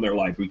things from their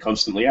library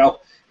constantly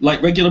out,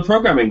 like regular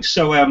programming.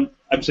 So I'm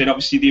saying,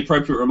 obviously, the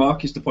appropriate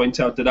remark is to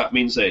point out that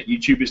means that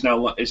YouTube is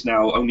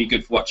now only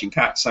good for watching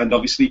cats, and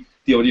obviously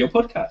the audio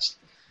podcast.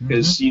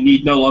 Because you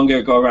need no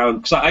longer go around.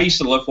 Because I used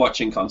to love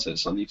watching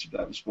concerts on YouTube.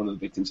 That was one of the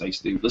big things I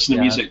used to do. Listen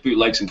to music,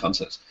 bootlegs, and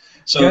concerts.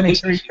 So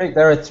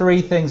there are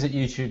three things that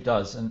YouTube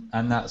does, and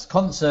that's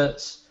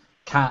concerts,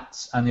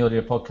 cats, and the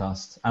audio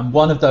podcast. And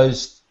one of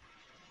those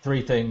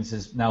three things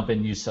has now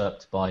been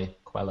usurped by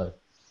Quello.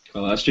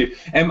 Well, that's true.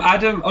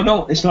 Adam. Oh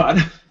no, it's not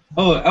Adam.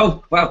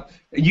 Oh wow.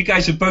 You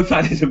guys have both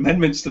added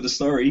amendments to the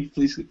story.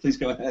 Please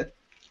go ahead.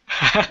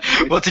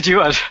 What did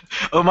you add?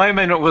 Oh, my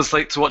amendment was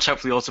to watch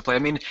out for the autoplay. I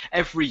mean,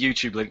 every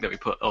YouTube link that we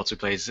put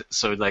autoplays,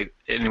 so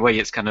in a way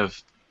it's kind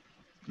of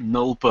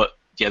null, but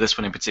yeah, this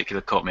one in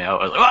particular caught me out.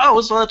 I was like, oh,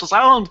 what's that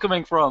sound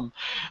coming from?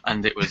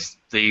 And it was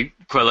the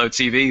Quello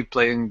TV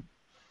playing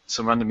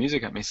some random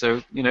music at me.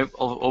 So,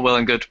 all well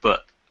and good,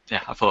 but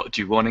yeah, I thought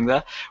due warning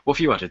there. What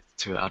have you added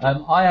to it,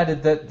 Adam? I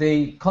added that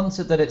the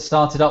concert that it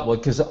started up with,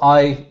 because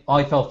I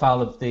fell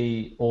foul of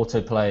the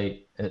autoplay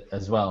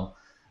as well.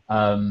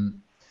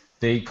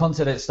 The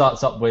concert it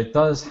starts up with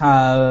does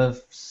have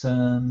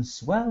some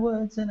swear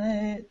words in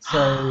it,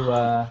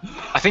 so...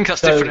 I think that's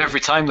different every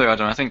time, though,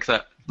 Adam. I think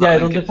that... Yeah,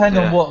 it'll depend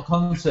on what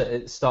concert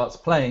it starts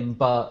playing,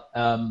 but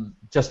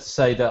just to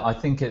say that I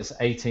think it's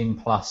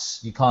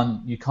 18+.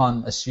 You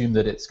can't assume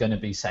that it's going to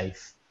be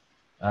safe.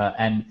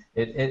 And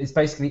it's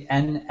basically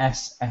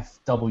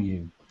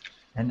NSFW.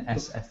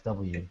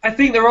 NSFW. I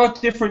think there are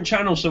different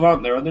channels, so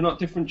aren't there? Are there not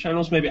different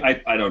channels? Maybe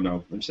I don't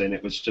know. I'm saying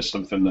it was just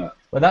something that.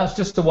 Well, that's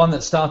just the one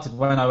that started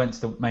when I went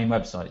to the main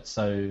website,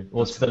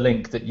 or to the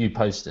link that you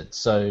posted.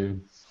 So,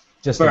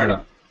 just fair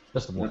enough.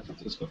 Just a one.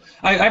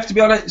 I have to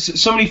be honest.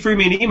 Somebody threw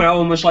me an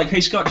email and was like,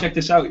 "Hey Scott, check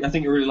this out. I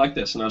think you really like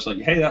this." And I was like,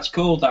 "Hey, that's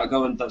cool.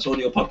 That's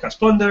Audio Podcast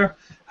Plunder."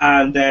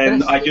 And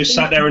then I just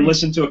sat there and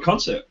listened to a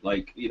concert,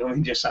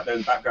 and just sat there in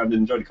the background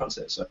and enjoyed the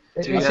concert. So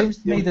it seems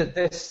to me that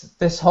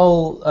this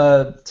whole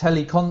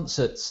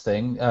teleconcerts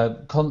thing,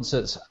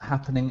 concerts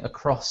happening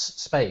across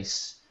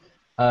space,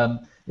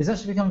 is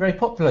actually become very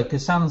popular,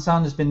 because Sound and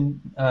Sound has been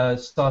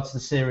started a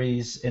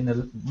series in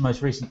the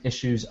most recent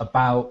issues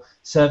about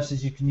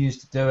services you can use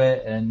to do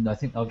it, and I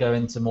think they'll go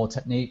into more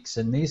techniques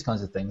and these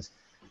kinds of things.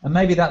 And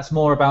maybe that's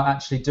more about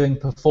actually doing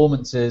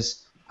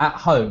performances at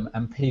home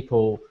and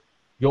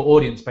your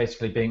audience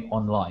basically being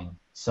online.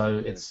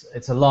 So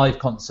it's a live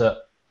concert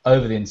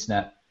over the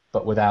internet,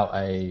 but without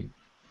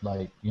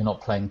you're not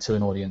playing to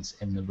an audience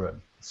in the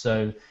room.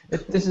 So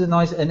this is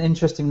an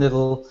interesting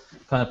little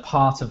kind of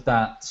part of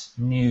that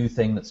new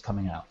thing that's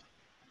coming out.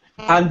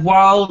 And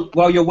while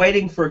you're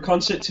waiting for a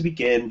concert to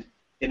begin,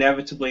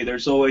 inevitably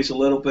there's always a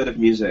little bit of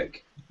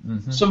music.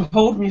 Mm-hmm. Some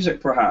hold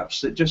music,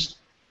 perhaps, that just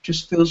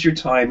fills your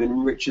time and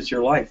enriches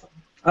your life.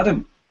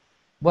 Adam.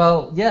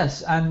 Well,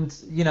 yes, and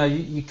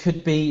you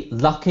could be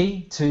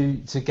lucky to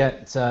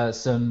get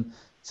some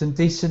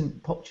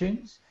decent pop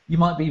tunes. You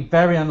might be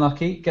very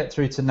unlucky, get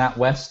through to Nat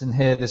West and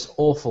hear this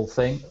awful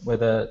thing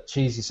with a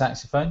cheesy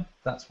saxophone.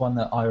 That's one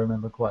that I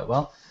remember quite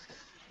well.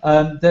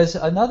 There's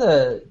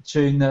another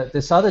tune that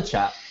this other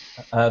chap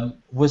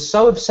was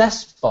so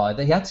obsessed by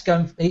that he had to go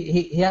and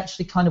he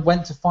actually kind of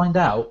went to find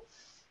out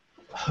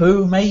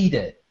who made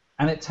it,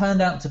 and it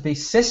turned out to be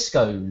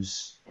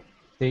Cisco's,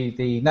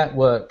 the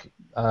network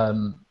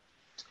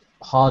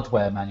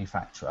hardware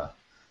manufacturer.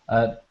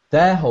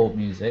 Their whole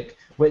music,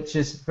 which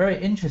is very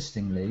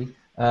interestingly,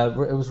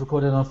 it was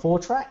recorded on a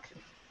 4-track,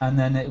 and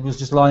then it was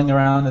just lying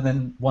around, and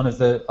then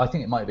I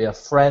think it might be a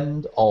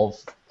friend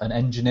of an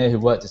engineer who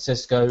worked at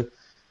Cisco,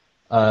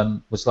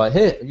 was like,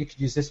 here, you could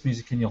use this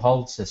music in your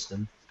hold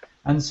system.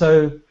 And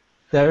so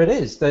there it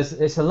is.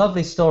 It's a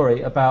lovely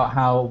story about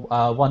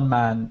how one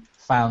man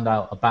found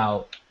out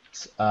about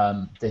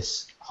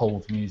this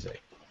hold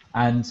music.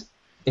 And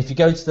if you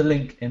go to the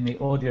link in the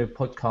audio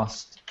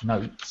podcast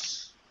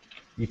notes,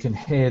 you can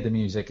hear the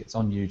music. It's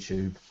on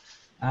YouTube.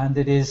 And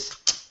it is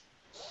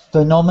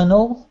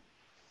phenomenal.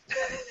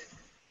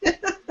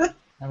 There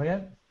we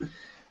go.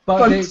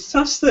 But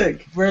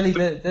fantastic. Really,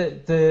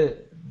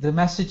 the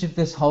message of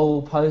this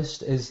whole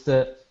post is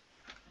that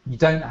you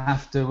don't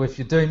have to, if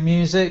you're doing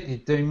music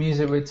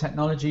with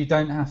technology, you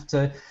don't have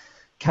to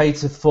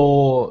cater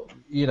for,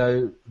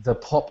 the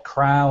pop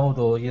crowd,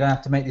 or you don't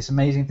have to make these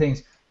amazing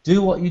things.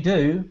 Do what you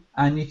do,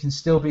 and you can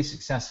still be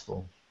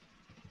successful.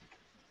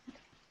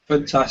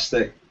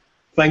 Fantastic.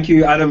 Thank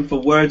you, Adam,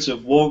 for words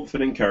of warmth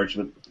and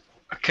encouragement.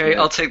 Okay,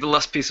 I'll take the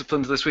last piece of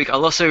plunder this week.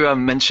 I'll also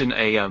mention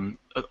an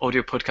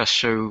audio podcast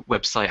show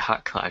website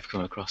hack that I've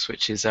come across,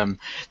 which is that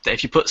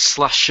if you put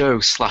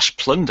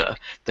 /show/plunder,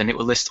 then it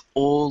will list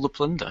all the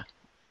plunder.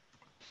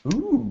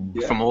 Ooh.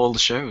 From all the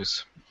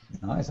shows.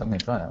 Nice, I'm going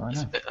to try that right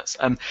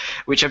now.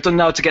 Which I've done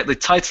now to get the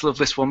title of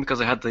this one, because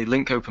I had the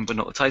link open but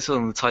not the title,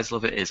 and the title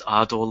of it is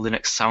Ardor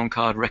Linux Sound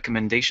Card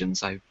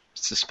Recommendations. I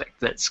suspect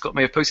that Scott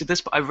may have posted this,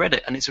 but I read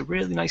it, and it's a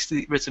really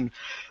nicely written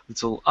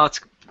little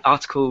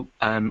article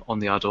on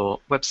the Ardor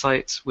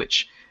website,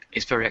 which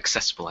is very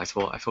accessible. I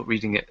thought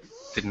reading it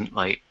didn't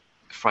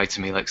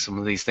frighten me like some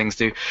of these things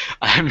do.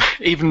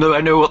 Even though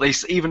I know what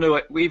even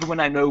when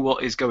I know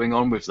what is going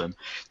on with them,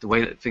 the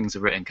way that things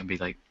are written can be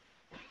like.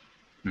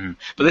 But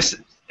this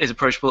is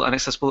approachable and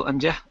accessible,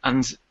 and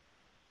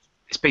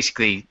it's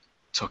basically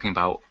talking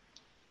about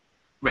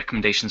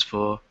recommendations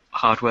for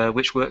hardware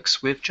which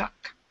works with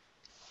Jack.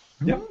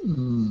 Yeah,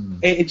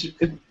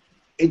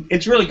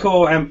 it's really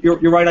cool.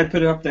 You're right. I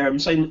put it up there. I'm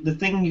saying the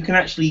thing you can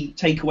actually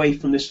take away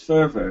from this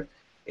further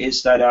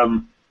is that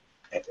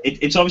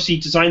it's obviously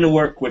designed to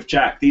work with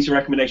Jack. These are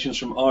recommendations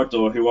from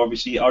Ardor, who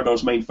obviously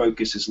Ardor's main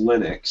focus is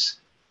Linux.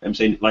 I'm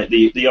saying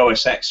the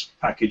OS X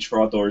package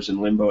for Ardor is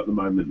in limbo at the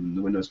moment, and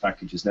the Windows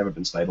package has never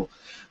been stable.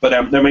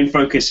 But their main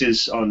focus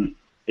is on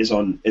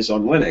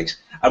Linux.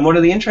 And one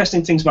of the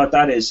interesting things about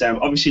that is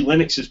obviously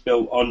Linux is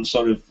built on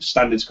sort of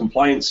standards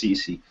compliant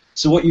CC.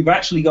 So what you've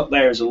actually got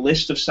there is a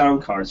list of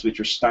sound cards which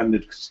are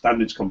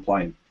standards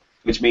compliant,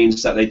 which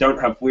means that they don't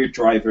have weird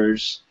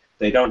drivers,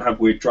 they don't have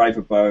weird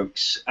driver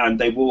bugs, and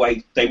they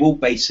will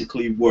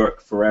basically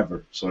work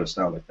forever, sort of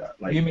stuff like that.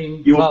 You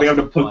mean you won't be able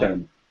to put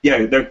them.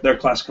 Yeah, they're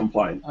class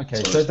compliant.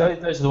 Okay, so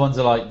those are the ones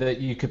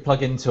that you could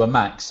plug into a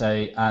Mac,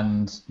 say,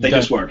 and they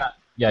just work.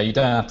 Yeah, you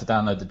don't have to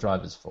download the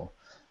drivers for.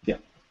 Yeah.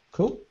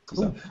 Cool.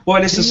 Well,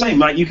 and it's the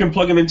same. You can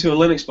plug them into a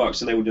Linux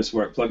box and they will just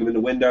work. Plug them into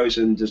Windows,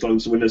 and as long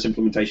as the Windows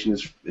implementation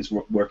is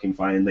working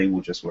fine, they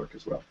will just work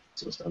as well.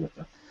 So it's done like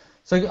that.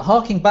 So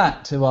harking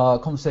back to our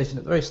conversation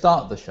at the very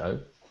start of the show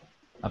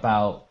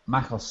about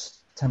macOS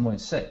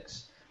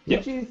 10.6,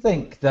 what do you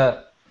think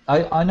that?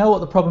 I know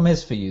what the problem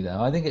is for you,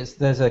 though. I think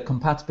there's a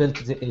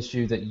compatibility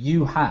issue that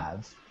you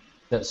have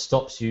that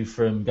stops you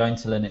from going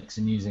to Linux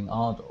and using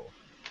Ardor.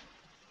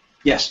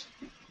 Yes.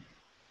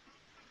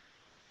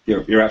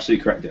 You're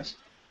absolutely correct, yes.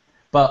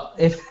 But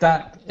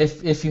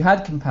if you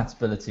had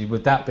compatibility,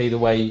 would that be the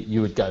way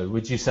you would go?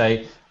 Would you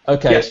say,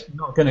 okay, yes. I'm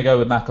not going to go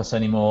with macOS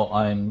anymore,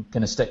 I'm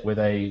going to stick with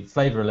a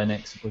flavor of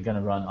Linux, we're going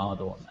to run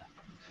Ardor on there?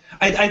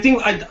 I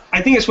think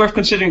it's worth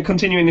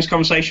continuing this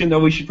conversation, though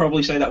we should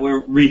probably say that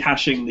we're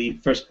rehashing the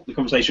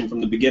conversation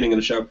from the beginning of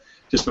the show,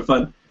 just for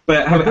fun.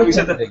 But having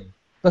said that,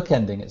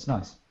 bookending, it's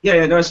nice.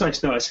 Yeah, no, it's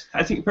nice. No,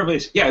 I think it probably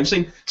is. Yeah, I'm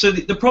saying. So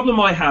the problem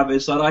I have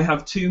is that I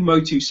have two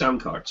Motu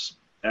sound cards.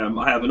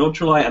 I have an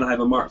Ultralight and I have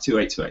a Mark II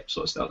 828,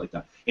 sort of stuff like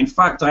that. In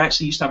fact, I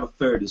actually used to have a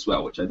third as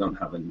well, which I don't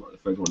have anymore. The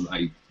third one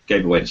I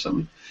gave away to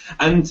somebody.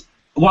 And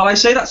while I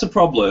say that's a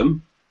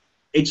problem,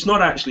 it's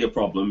not actually a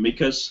problem,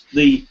 because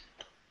the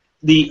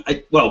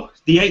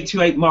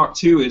 828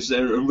 Mark II is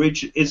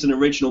an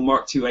original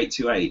Mark II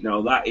 828.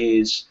 Now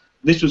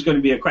this was going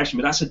to be a question,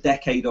 but that's a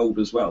decade old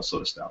as well,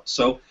 sort of stuff.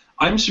 So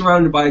I'm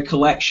surrounded by a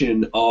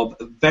collection of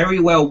very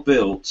well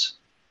built,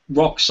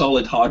 rock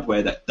solid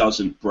hardware that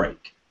doesn't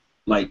break.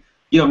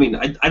 I mean,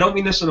 I don't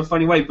mean this in a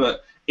funny way,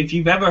 but if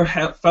you've ever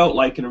felt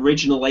like an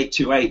original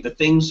 828, the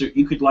things that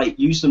you could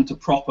use them to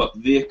prop up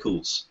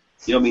vehicles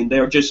You know what I mean?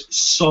 They're just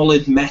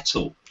solid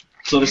metal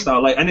sort of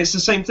style. Like, and it's the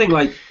same thing.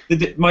 Like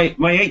my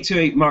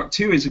 828 Mark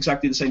II is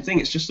exactly the same thing.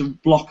 It's just a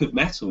block of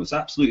metal. It's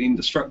absolutely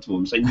indestructible.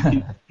 I'm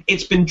saying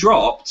it's been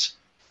dropped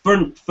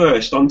front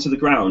first onto the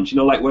ground. You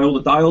know, like where all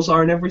the dials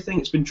are and everything.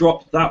 It's been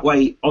dropped that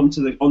way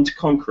onto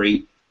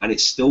concrete, and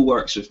it still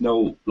works with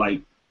no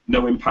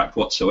impact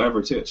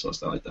whatsoever to it. Sort of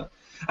stuff like that.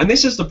 And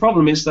this is the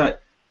problem: is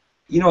that,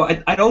 you know,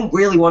 I don't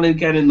really want to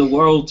get in the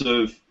world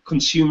of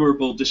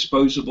consumable,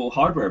 disposable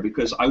hardware,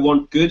 because I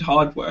want good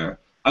hardware.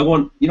 I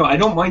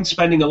don't mind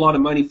spending a lot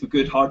of money for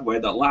good hardware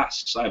that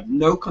lasts. I have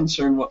no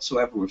concern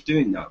whatsoever with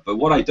doing that. But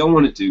what I don't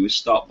want to do is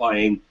start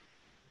buying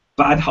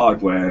bad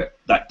hardware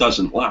that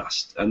doesn't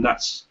last. And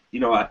that's, you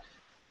know,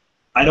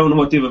 I don't know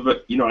what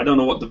I don't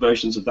know what the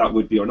versions of that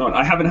would be or not.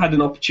 I haven't had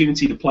an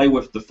opportunity to play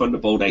with the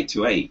Thunderbolt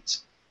 828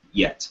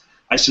 yet.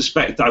 I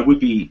suspect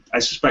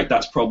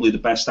that's probably the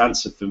best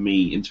answer for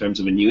me in terms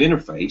of a new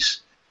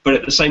interface. But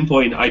at the same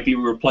point, I'd be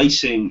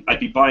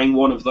buying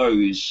one of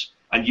those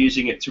and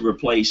using it to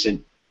replace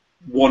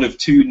one of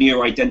two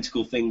near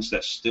identical things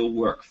that still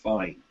work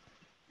fine.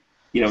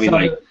 You know what I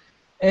mean?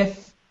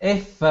 Like,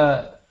 if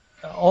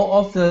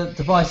of the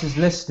devices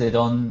listed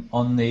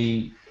on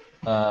the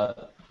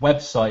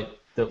website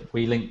that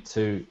we link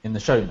to in the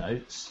show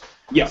notes,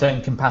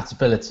 saying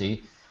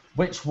compatibility,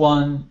 which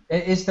one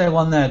is there?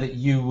 One there that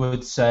you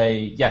would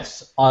say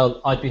yes,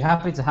 I'd be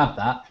happy to have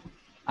that,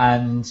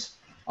 and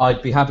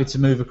I'd be happy to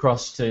move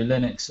across to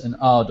Linux and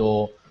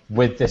Ardor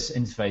with this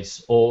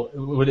interface, or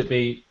would it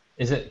be?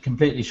 Is it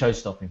completely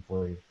show-stopping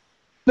for you?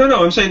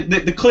 No. I'm saying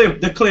the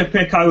clear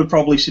pick I would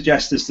probably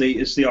suggest is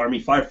the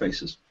Army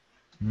Firefaces.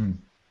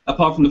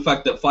 Apart from the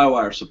fact that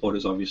FireWire support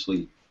is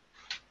obviously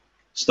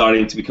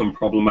starting to become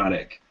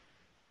problematic.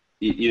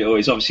 You know,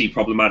 it's obviously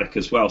problematic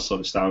as well,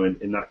 sort of style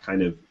in that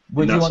kind of.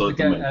 Would you want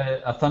to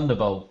get a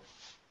Thunderbolt,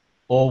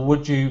 or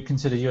would you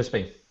consider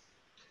USB?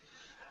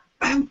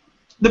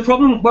 The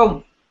problem,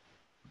 well,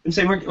 I'm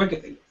saying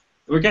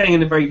we're getting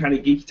into very kind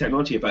of geeky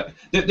technology, but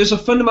there's a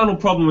fundamental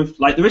problem with,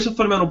 like, there is a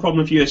fundamental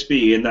problem with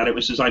USB in that it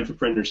was designed for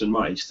printers and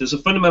mice. There's a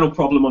fundamental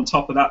problem on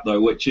top of that,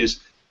 though, which is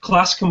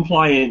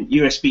class-compliant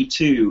USB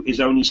 2 is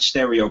only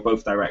stereo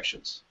both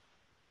directions.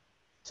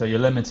 So you're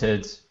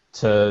limited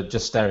to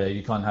just stereo.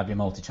 You can't have your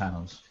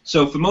multi-channels.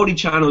 So for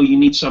multi-channel, you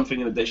need something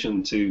in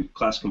addition to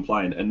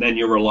class-compliant, and then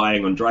you're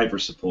relying on driver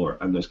support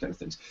and those kind of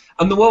things.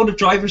 And the world of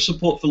driver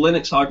support for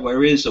Linux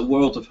hardware is a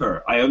world of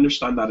hurt. I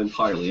understand that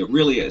entirely. It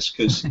really is,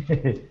 because,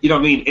 you know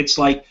what I mean? It's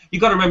like, you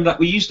got to remember that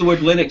we use the word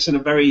Linux in a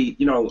very,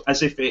 you know,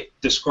 as if it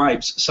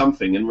describes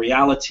something. In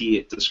reality,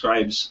 it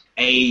describes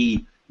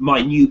a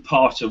minute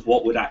part of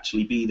what would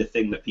actually be the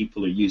thing that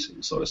people are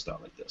using, sort of stuff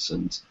like this.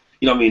 And,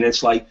 you know what I mean?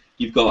 It's like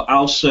you've got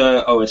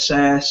ALSA,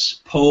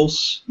 OSS,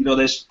 Pulse. You know,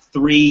 there's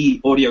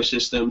 3 audio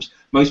systems.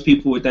 Most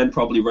people would then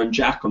probably run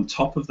Jack on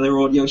top of their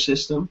audio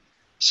system.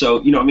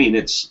 So, you know what I mean?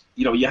 It's,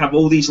 you know, you have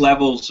all these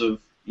levels of,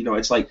 you know,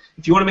 it's like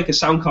if you want to make a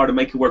sound card and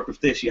make it work with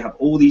this, you have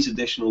all these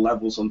additional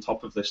levels on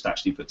top of this to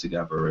actually put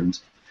together. And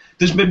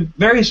there's been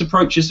various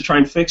approaches to try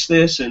and fix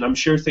this, and I'm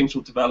sure things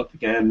will develop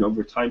again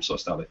over time, sort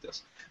of stuff like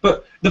this.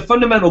 But the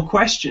fundamental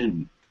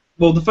question,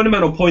 well, the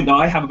fundamental point that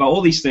I have about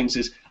all these things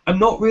is I'm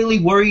not really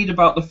worried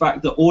about the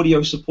fact that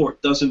audio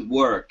support doesn't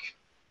work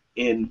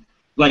in,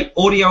 like,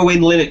 audio in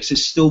Linux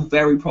is still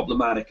very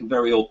problematic and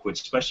very awkward,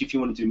 especially if you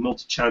want to do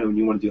multi-channel and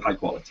you want to do high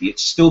quality.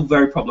 It's still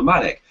very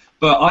problematic.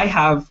 But I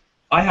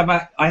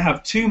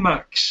have 2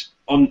 Macs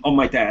on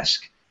my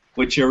desk,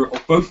 which are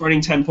both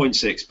running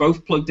 10.6,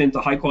 both plugged into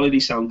high quality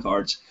sound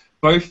cards.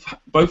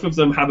 Both of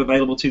them have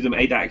available to them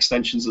ADAT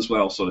extensions as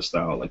well, sort of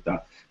style like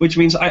that. Which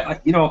means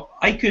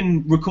I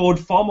can record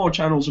far more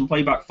channels and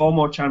play back far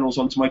more channels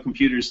onto my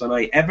computers than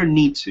I ever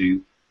need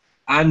to,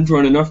 and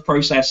run enough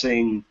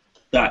processing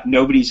that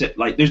nobody's,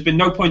 like, there's been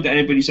no point that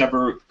anybody's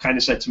ever kind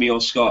of said to me, "Oh,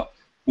 Scott,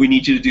 we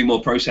need you to do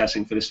more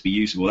processing for this to be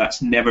usable."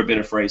 That's never been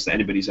a phrase that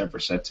anybody's ever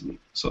said to me.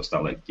 Sort of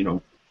style, like, you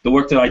know, the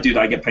work that I do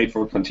that I get paid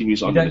for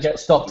continues on. You don't get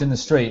stopped in the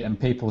street and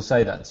people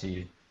say that to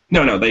you.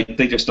 No, they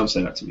just don't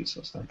say that to me.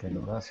 So okay,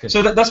 well, that's good.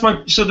 So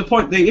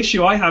the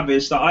issue I have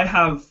is that I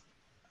have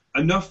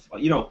enough,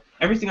 you know,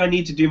 everything I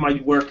need to do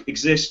my work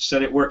exists,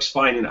 and it works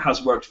fine, and it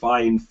has worked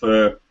fine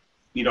for,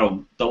 you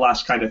know, the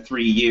last kind of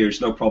 3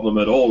 years, no problem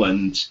at all.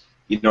 And,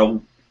 you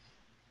know,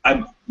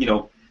 and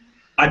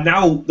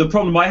now the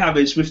problem I have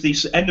is with the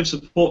end of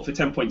support for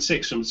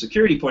 10.6 from a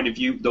security point of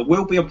view, there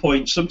will be a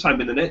point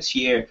sometime in the next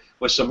year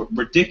where some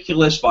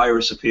ridiculous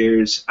virus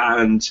appears,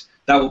 and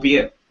that will be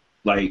it.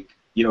 Like,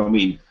 you know what I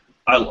mean?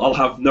 I'll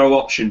have no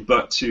option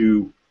but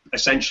to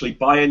essentially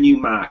buy a new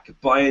Mac,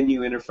 buy a new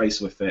interface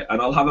with it, and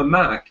I'll have a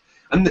Mac.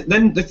 And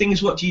then the thing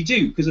is, what do you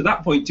do? Because at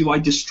that point, do I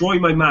destroy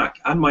my Mac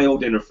and my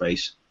old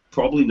interface?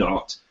 Probably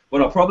not.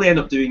 What I'll probably end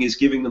up doing is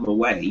giving them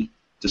away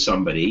to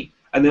somebody,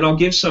 and then I'll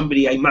give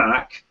somebody a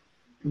Mac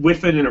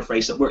with an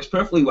interface that works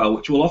perfectly well,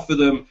 which will offer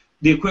them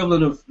the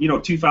equivalent of, you know,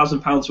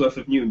 £2,000 worth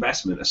of new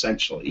investment,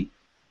 essentially,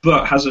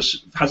 but has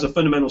a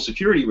fundamental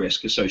security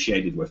risk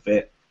associated with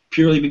it.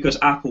 purely because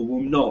Apple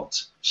will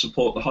not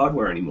support the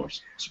hardware anymore.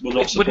 Will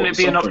not support the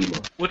software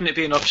anymore. Wouldn't it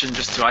be an option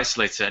just to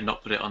isolate it and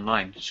not put it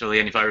online? Surely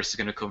any virus is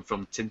going to come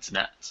from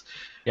Tinternet.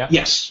 Yeah.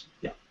 Yes.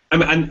 Yeah.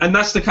 And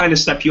that's the kind of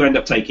step you end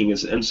up taking,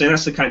 and so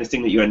that's the kind of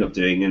thing that you end up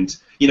doing. And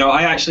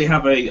I actually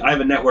have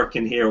a network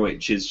in here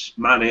which is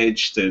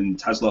managed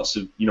and has lots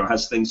of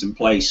has things in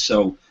place.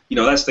 So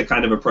that's the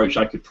kind of approach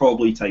I could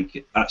probably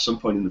take at some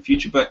point in the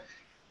future. But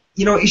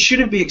it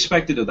shouldn't be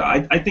expected of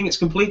that. I think it's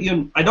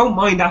completely. I don't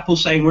mind Apple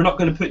saying we're not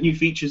going to put new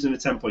features in a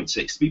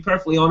 10.6. To be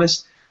perfectly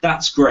honest,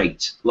 that's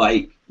great.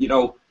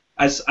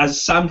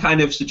 As Sam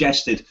kind of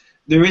suggested.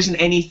 There isn't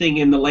anything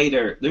in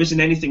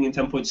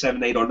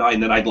 10.7, 8, or 9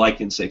 that I'd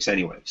like in 6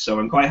 anyway. So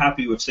I'm quite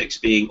happy with 6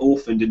 being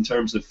orphaned in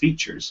terms of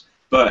features.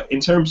 But in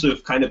terms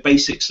of kind of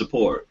basic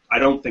support, I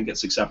don't think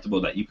it's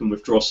acceptable that you can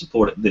withdraw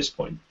support at this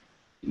point.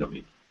 You know what I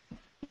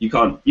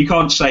mean? You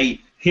can't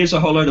say, here's a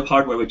whole load of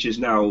hardware which is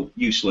now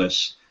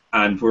useless,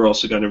 and we're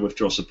also going to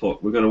withdraw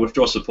support. We're going to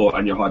withdraw support,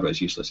 and your hardware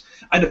is useless.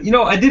 I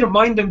didn't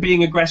mind them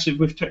being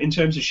aggressive in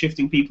terms of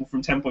shifting people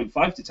from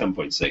 10.5 to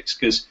 10.6,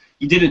 because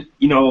you didn't.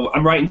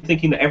 I'm right in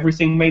thinking that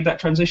everything made that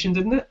transition,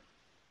 didn't it?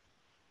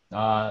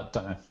 Don't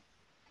know.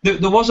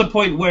 There was a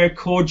point where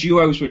Core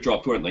Duos were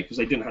dropped, weren't they? Because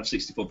they didn't have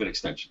 64-bit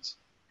extensions.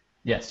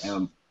 Yes.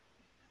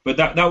 But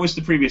that was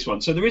the previous one.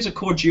 So there is a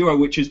Core Duo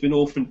which has been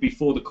orphaned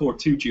before the Core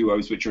 2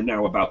 Duos, which are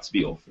now about to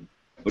be orphaned,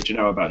 off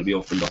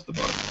the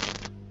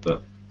bottom.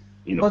 But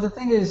Well, the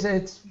thing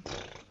is,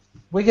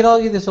 we could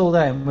argue this all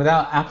day, and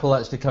without Apple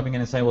actually coming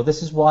in and saying, well,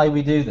 this is why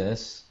we do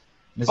this.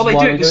 They do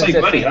it to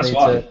save money, that's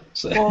why.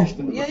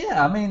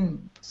 Yeah, I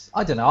mean,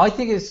 I don't know. I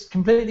think it's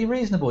completely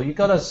reasonable. You've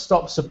got to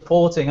stop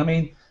supporting. I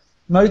mean,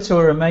 Moto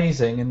are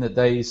amazing in that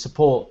they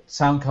support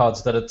sound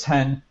cards that are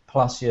 10+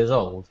 years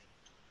old.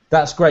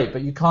 That's great,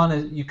 but you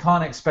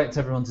can't expect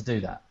everyone to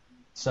do that.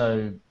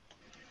 So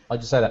I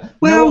just say that.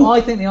 Well,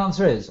 I think the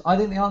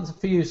answer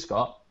for you,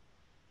 Scott,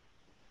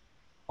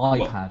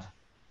 iPad.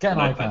 Get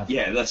an iPad.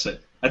 Yeah, that's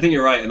it. I think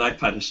you're right. An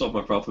iPad has solved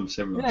my problems.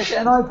 Yeah, get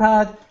an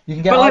iPad. You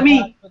can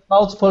get with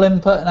multiple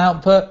input and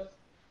output.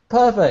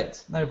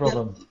 Perfect. No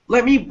problem.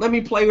 Let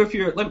me play with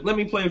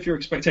your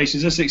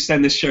expectations. Just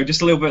extend this show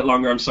just a little bit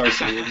longer. I'm sorry,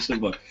 Sam.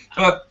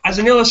 But as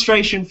an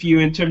illustration for you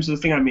in terms of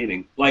the thing I'm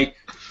meaning, like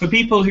for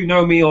people who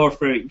know me or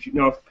for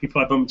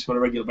people I bump into on a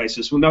regular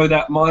basis will know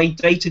that my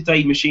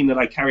day-to-day machine that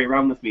I carry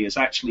around with me is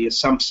actually a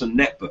Samsung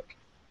netbook,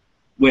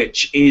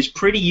 which is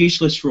pretty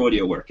useless for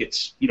audio work.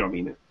 It's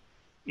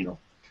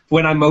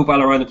when I'm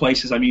mobile around the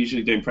places, I'm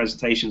usually doing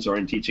presentations or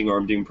I'm teaching or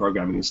I'm doing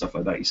programming and stuff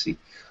like that, you see.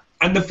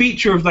 And the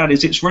feature of that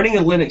is it's running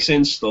a Linux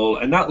install,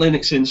 and that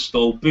Linux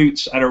install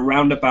boots at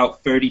around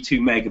about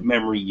 32 meg of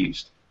memory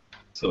used.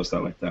 So it's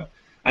not like that.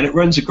 And it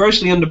runs a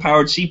grossly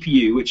underpowered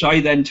CPU, which I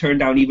then turn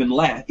down even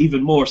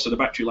more, so the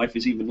battery life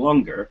is even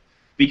longer,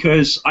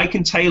 because I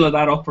can tailor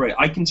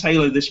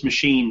this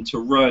machine to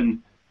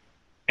run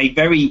a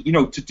very,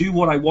 to do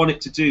what I want it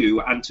to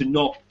do and to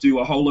not do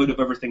a whole load of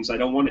other things I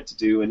don't want it to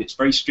do, and it's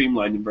very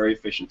streamlined and very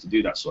efficient to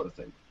do that sort of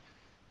thing.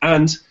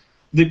 And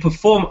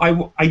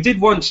I did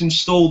once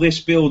install this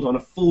build on a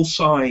full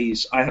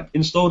size. I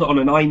installed it on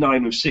an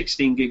i9 with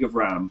 16 gig of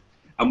RAM,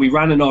 and we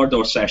ran an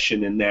Ardor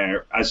session in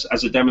there as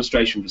a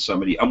demonstration for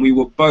somebody, and we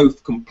were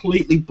both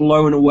completely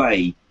blown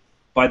away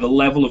by the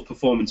level of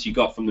performance you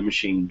got from the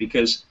machine,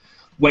 because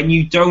when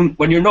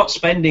you're not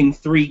spending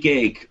 3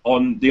 gig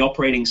on the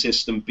operating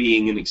system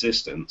being in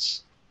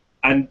existence,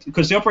 and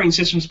because the operating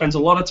system spends a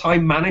lot of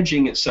time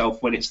managing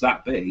itself when it's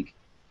that big,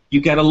 you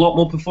get a lot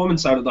more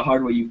performance out of the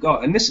hardware you've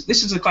got. And this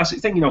is a classic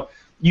thing,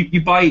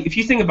 you buy, if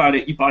you think about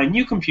it, you buy a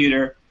new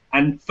computer,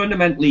 and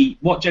fundamentally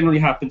what generally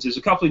happens is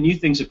a couple of new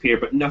things appear,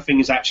 but nothing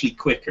is actually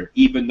quicker,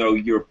 even though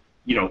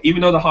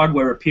even though the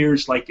hardware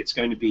appears like it's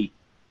going to be,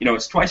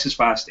 it's twice as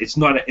fast, it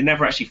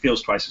never actually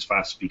feels twice as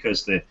fast,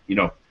 because the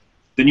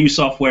new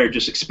software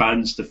just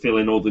expands to fill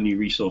in all the new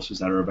resources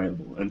that are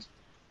available. And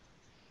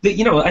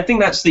I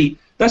think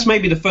that's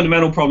maybe the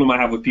fundamental problem I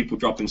have with people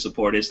dropping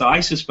support, is that I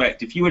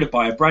suspect if you were to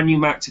buy a brand new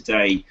Mac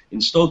today,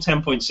 install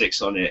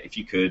 10.6 on it if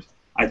you could,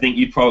 I think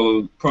you'd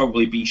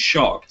probably be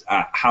shocked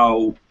at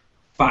how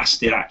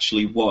fast it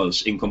actually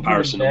was in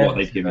comparison to what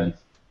they've given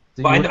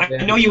you. But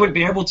I know you wouldn't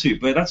be able to,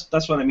 but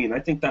that's what I mean. I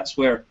think that's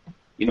where,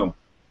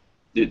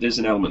 there's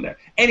an element there.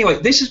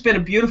 Anyway, this has been a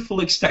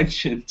beautiful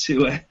extension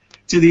to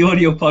the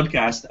audio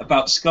podcast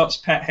about Scott's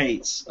pet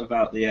hates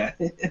about the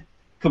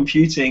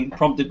computing,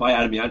 prompted by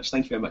Adam Yance.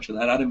 Thank you very much for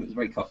that, Adam. It was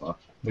very clever.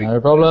 No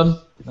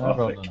problem. No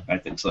problem. I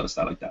think so.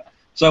 Start like that.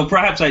 So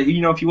perhaps, if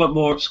you want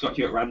more Scott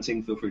Hewitt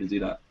ranting, feel free to do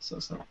that. So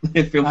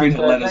feel free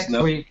to let us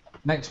know.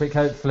 Next week,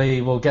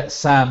 hopefully, we'll get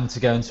Sam to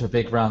go into a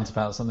big rant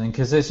about something,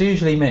 because it's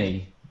usually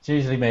me.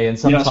 And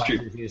sometimes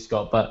it's you,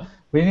 Scott. But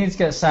we need to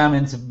get Sam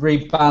in to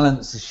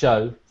rebalance the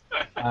show,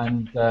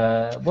 and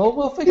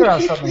we'll figure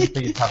out something for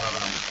you to have around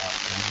about.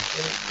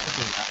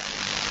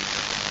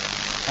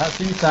 That's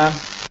you, Sam.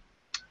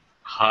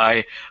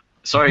 Hi.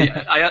 Sorry,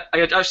 I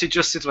had actually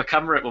adjusted my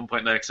camera at one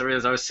point there, because I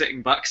realised I was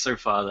sitting back so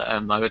far that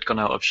I had gone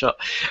out of shot.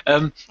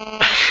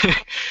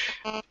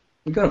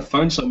 We've got a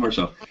phone somewhere,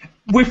 so.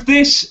 with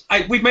this,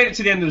 we've made it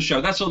to the end of the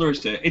show. That's all there is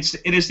to it.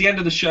 It is the end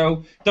of the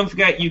show. Don't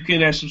forget, you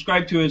can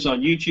subscribe to us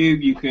on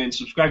YouTube. You can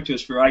subscribe to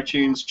us through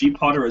iTunes,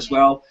 G-Podder as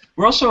well.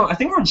 We're also, I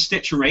think we're on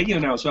Stitcher Radio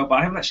now as well, but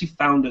I haven't actually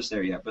found us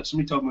there yet. But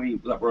somebody told me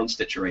that we're on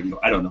Stitcher Radio.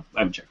 I don't know. I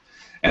haven't checked.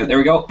 There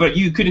we go. But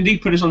you could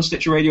indeed put us on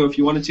Stitcher Radio if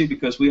you wanted to,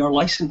 because we are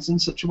licensed in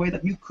such a way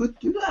that you could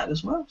do that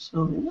as well.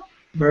 So,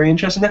 very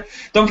interesting there.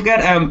 Don't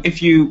forget,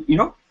 if you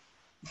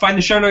find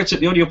the show notes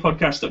at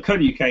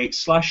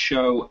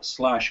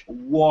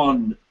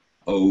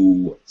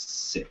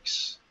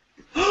theaudiopodcast.co.uk/show/106.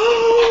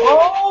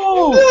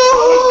 Oh!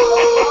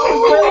 I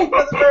was waiting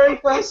for the very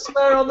first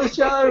swear on the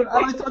show,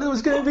 and I thought it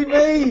was going to be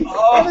me,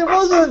 and it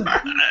wasn't.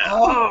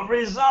 Oh,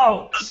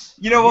 results!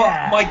 You know what?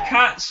 Yeah. My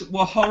cats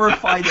were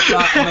horrified at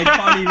that, and they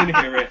can't even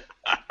hear it.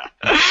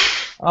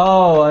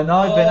 Oh, and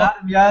I've been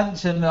Adam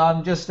Yantch, and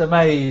I'm just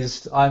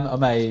amazed. I'm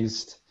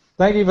amazed.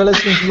 Thank you for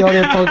listening to the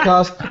audio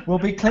podcast. We'll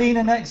be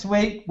cleaner next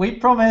week. We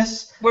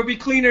promise. We'll be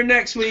cleaner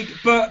next week.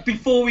 But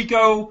before we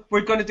go,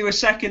 we're going to do a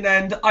second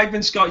end. I've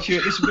been Scott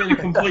Hewitt. This has been a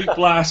complete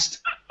blast.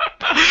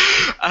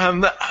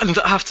 And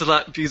after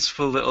that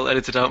beautiful little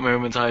edited out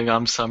moment, I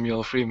am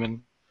Samuel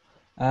Freeman.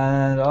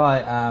 And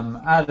I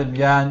am Adam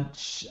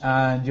Yantch.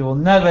 And you will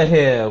never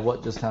hear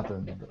what just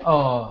happened.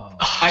 Oh,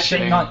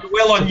 actually, you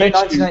will on YouTube.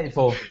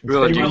 1984. You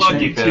will on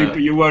YouTube,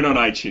 but you won't on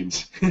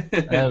iTunes.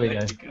 There we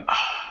go.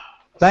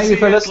 Thank you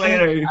for listening.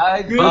 Later.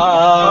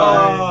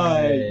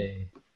 Goodbye.